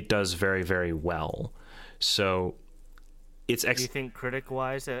 it does very, very well. So it's do you think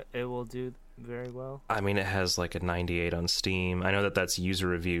critic-wise it will do very well? I mean, it has like a 98 on Steam. I know that that's user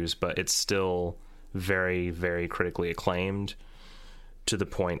reviews, but it's still very, very critically acclaimed, to the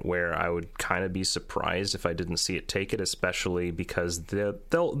point where I would kind of be surprised if I didn't see it take it, especially because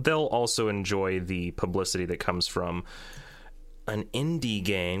they'll also enjoy the publicity that comes from an indie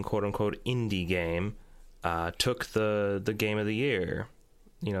game, quote unquote indie game, took the Game of the Year.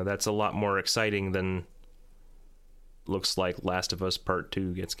 You know, that's a lot more exciting than looks like Last of Us Part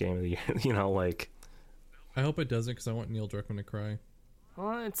 2 gets Game of the Year. You know, like, I hope it doesn't, because I want Neil Druckmann to cry.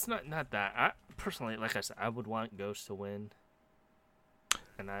 Well, it's not that. I personally, like I said, I would want Ghost to win.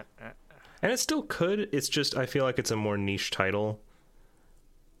 And it still could. It's just, I feel like it's a more niche title,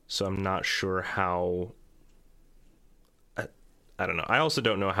 so I'm not sure how. I don't know. I also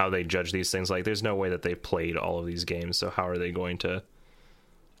don't know how they judge these things. Like, there's no way that they played all of these games, so how are they going to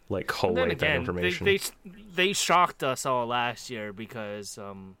like collate that information? They shocked us all last year because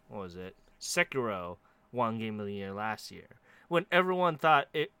what was it? Sekiro won Game of the Year last year, when everyone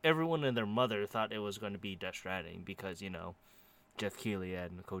and their mother thought it was going to be Death Stranding because, you know, Jeff Keighley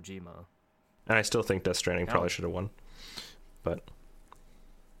and Kojima. And I still think Death Stranding probably should have won. But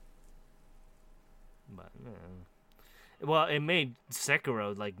well, it made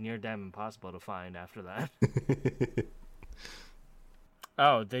Sekiro like near damn impossible to find after that.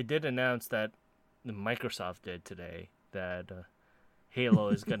 Oh, they did announce that Microsoft did today that Halo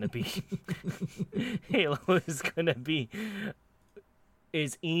is going to be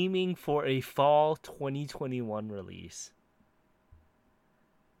is aiming for a fall 2021 release.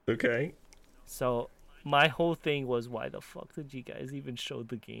 Okay. So my whole thing was, why the fuck did you guys even show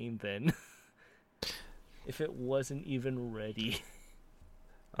the game then? If it wasn't even ready.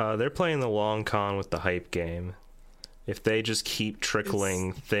 They're playing the long con with the hype game. If they just keep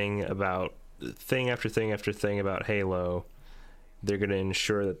trickling thing after thing after thing about Halo, they're going to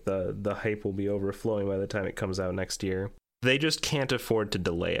ensure that the hype will be overflowing by the time it comes out next year. They just can't afford to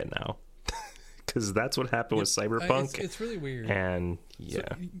delay it now. Because that's what happened with Cyberpunk. It's really weird. And, yeah.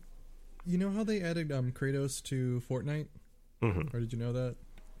 So, you know how they added Kratos to Fortnite? Mm-hmm. Or did you know that?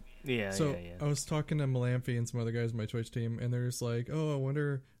 Yeah, so yeah. I was talking to Malamphy and some other guys on my Twitch team, and they're just like, oh, I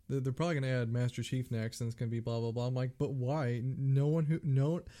wonder, they're probably going to add Master Chief next, and it's going to be blah, blah, blah. I'm like, but why? None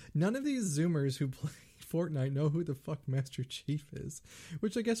of these Zoomers who play Fortnite know who the fuck Master Chief is.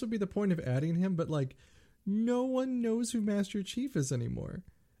 Which I guess would be the point of adding him, but like, no one knows who Master Chief is anymore.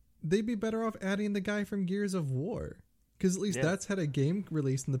 They'd be better off adding the guy from Gears of War. Because at least that's had a game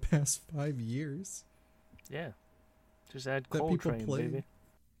released in the past 5 years. Yeah. Just add Coltrane, baby.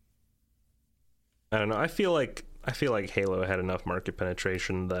 I don't know. I feel like Halo had enough market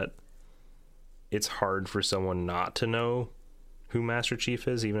penetration that it's hard for someone not to know who Master Chief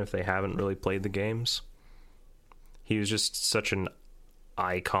is, even if they haven't really played the games. He was just such an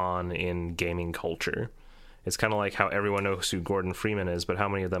icon in gaming culture. It's kind of like how everyone knows who Gordon Freeman is, but how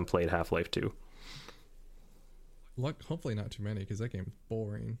many of them played Half-Life 2? Hopefully not too many, because that game's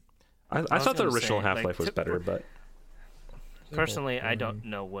boring. I thought the gonna original say, Half-Life like, was better, but Personally, I boring. don't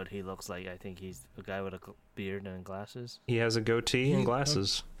know what he looks like. I think he's a guy with a beard and glasses. he has a goatee and He-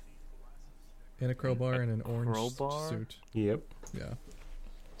 glasses. And a crowbar and an orange crowbar? suit. Yep. Yeah.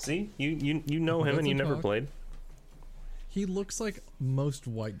 See, you know him Doesn't and you never talk. played. He looks like most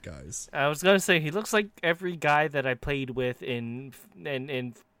white guys. I was gonna say he looks like every guy that I played with in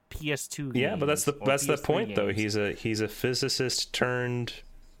PS2 games. Yeah, but that's the PS3 point though. games. He's a physicist turned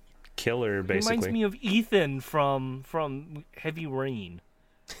killer, He basically. reminds me of Ethan from Heavy Rain.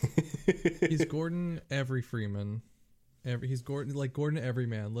 He's Gordon Every Freeman. He's Gordon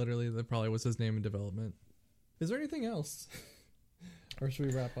Everyman. Literally, that probably was his name in development. Is there anything else? Or should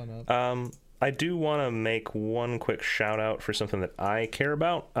we wrap on up? I do want to make one quick shout out for something that I care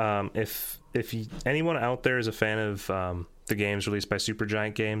about. If anyone out there is a fan of the games released by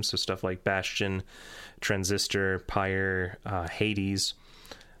Supergiant Games, so stuff like Bastion, Transistor, Pyre, Hades,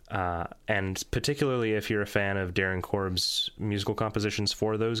 and particularly if you're a fan of Darren Korb's musical compositions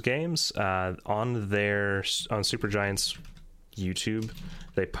for those games, on Supergiant's YouTube,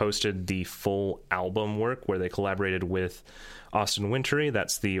 they posted the full album work where they collaborated with Austin Wintory.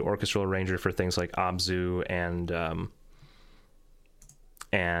 That's the orchestral arranger for things like Abzu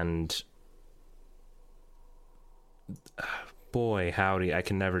and boy howdy, I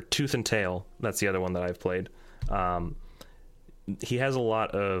can never Tooth and Tail. That's the other one that I've played. He has a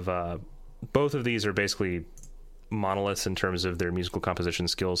lot of both of these are basically monoliths in terms of their musical composition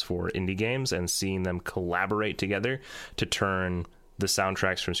skills for indie games, and seeing them collaborate together to turn the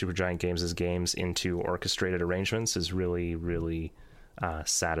soundtracks from Supergiant Games' games into orchestrated arrangements is really, really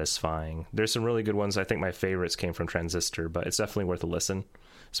satisfying. There's some really good ones. I think my favorites came from Transistor, but it's definitely worth a listen,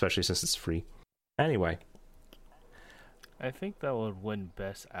 especially since it's free. Anyway. I think that would win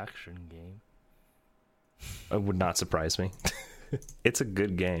Best Action Game. It would not surprise me. It's a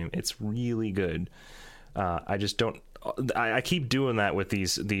good game. It's really good. I just don't... I keep doing that with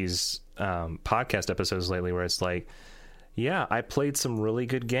these podcast episodes lately where it's like, yeah, I played some really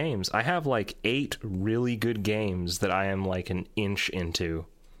good games. I have like 8 really good games that I am like an inch into.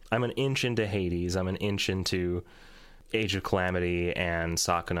 I'm an inch into Hades. I'm an inch into Age of Calamity and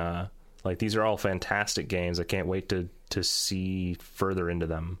Sakuna. Like, these are all fantastic games. I can't wait to see further into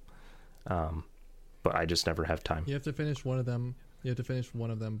them. But I just never have time. You have to finish one of them. You have to finish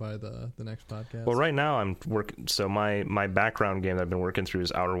one of them by the next podcast. Well, right now I'm working. So my background game that I've been working through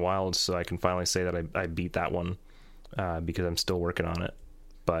is Outer Wilds. So I can finally say that I beat that one because I'm still working on it.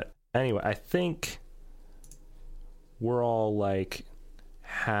 But anyway, I think we're all like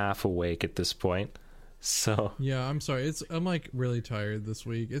half awake at this point. So yeah, I'm sorry. I'm like really tired this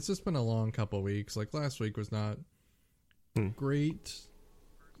week. It's just been a long couple weeks. Like last week was not great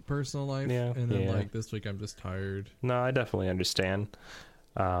personal life, and then like this week I'm just tired. No, I definitely understand.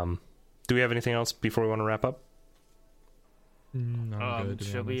 Do we have anything else before we want to wrap up? I'm good,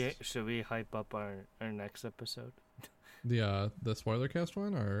 to be honest. should we hype up our next episode? The spoiler cast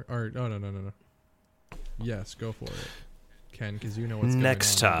one or oh no. Yes, go for it, Ken, because you know what's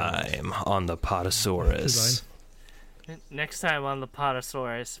Next going on. time on the Potosaurus. Next time on the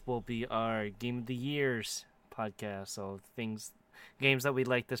Potosaurus will be our Game of the Years podcast. So games that we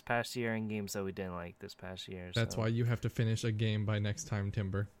liked this past year and games that we didn't like this past year. That's why you have to finish a game by next time,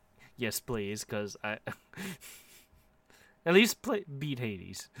 Timber. Yes, please, because I at least beat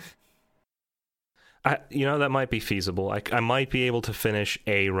Hades. That might be feasible. I might be able to finish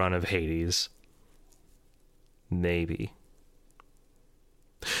a run of Hades. Maybe.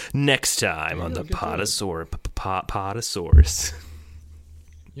 Next time on the Potosaurus.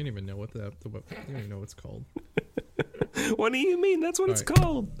 You don't even know what you don't even know what it's called. What do you mean? That's what it's right.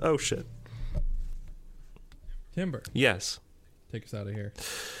 called. Oh shit. Timber, Yes. take us out of here.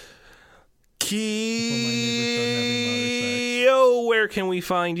 Yo, where can we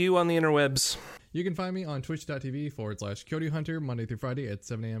find you on the interwebs? You can find me on twitch.tv/KyotoHunter Monday through Friday at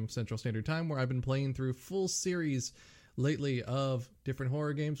 7 a.m. Central Standard Time, where I've been playing through full series lately of different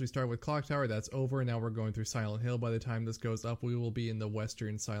horror games. We started with Clock Tower, that's over, and now we're going through Silent Hill. By the time this goes up, we will be in the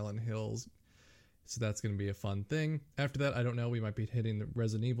Western Silent Hills, so that's going to be a fun thing. After that, I don't know, we might be hitting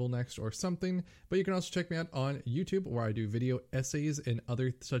Resident Evil next or something, but you can also check me out on YouTube, where I do video essays and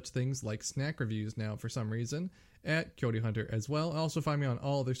other such things like snack reviews now for some reason, at Kyoto Hunter as well. Also find me on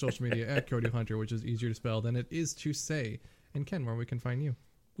all other social media at Kyoto Hunter, which is easier to spell than it is to say. And Ken, where we can find you?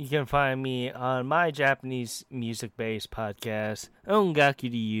 You can find me on my Japanese music-based podcast,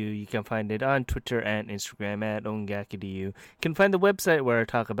 Ongaku Ryu. You can find it on Twitter and Instagram at Ongaku Ryu. You can find the website where I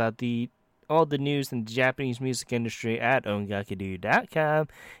talk about the all the news in the Japanese music industry at ongakudu.com.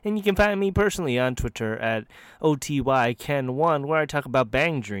 And you can find me personally on Twitter at OTYKen1, where I talk about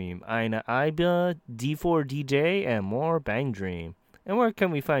Bang Dream, Aina Aiba, D4DJ, and more Bang Dream. And where can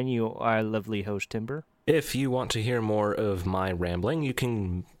we find you, our lovely host, Timber? If you want to hear more of my rambling, you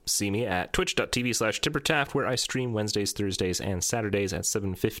can see me at twitch.tv/TimberTaft, where I stream Wednesdays, Thursdays, and Saturdays at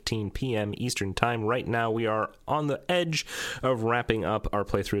 7:15 p.m. Eastern Time. Right now, we are on the edge of wrapping up our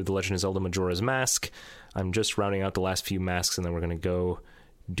playthrough of The Legend of Zelda Majora's Mask. I'm just rounding out the last few masks, and then we're going to go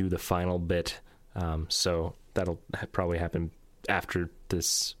do the final bit. So that'll probably happen after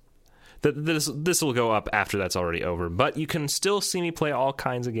this. This will go up after that's already over, but you can still see me play all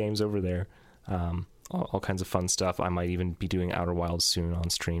kinds of games over there. All kinds of fun stuff. I might even be doing Outer Wilds soon on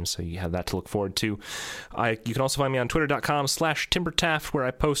stream, so you have that to look forward to. You can also find me on twitter.com/TimberTaft, where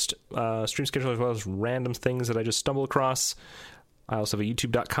I post stream schedule as well as random things that I just stumble across. I also have a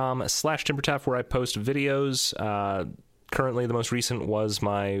youtube.com/TimberTaft, where I post videos. Currently, the most recent was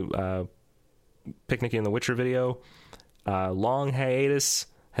my Picnicking in the Witcher video. Long hiatus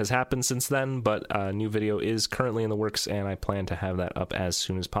has happened since then, but a new video is currently in the works, and I plan to have that up as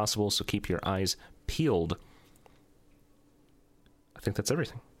soon as possible, so keep your eyes peeled. I think that's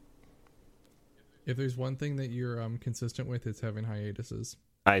everything. If there's one thing that you're consistent with, it's having hiatuses.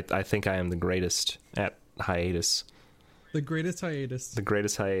 I think I am the greatest at hiatus. The greatest hiatus. The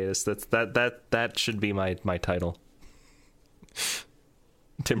greatest hiatus. That should be my title.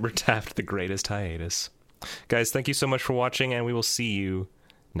 TimberTaft, the greatest hiatus. Guys, thank you so much for watching, and we will see you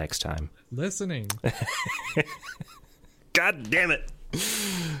next time. Listening. God damn it.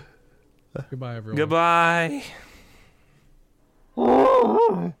 Goodbye, everyone. Goodbye.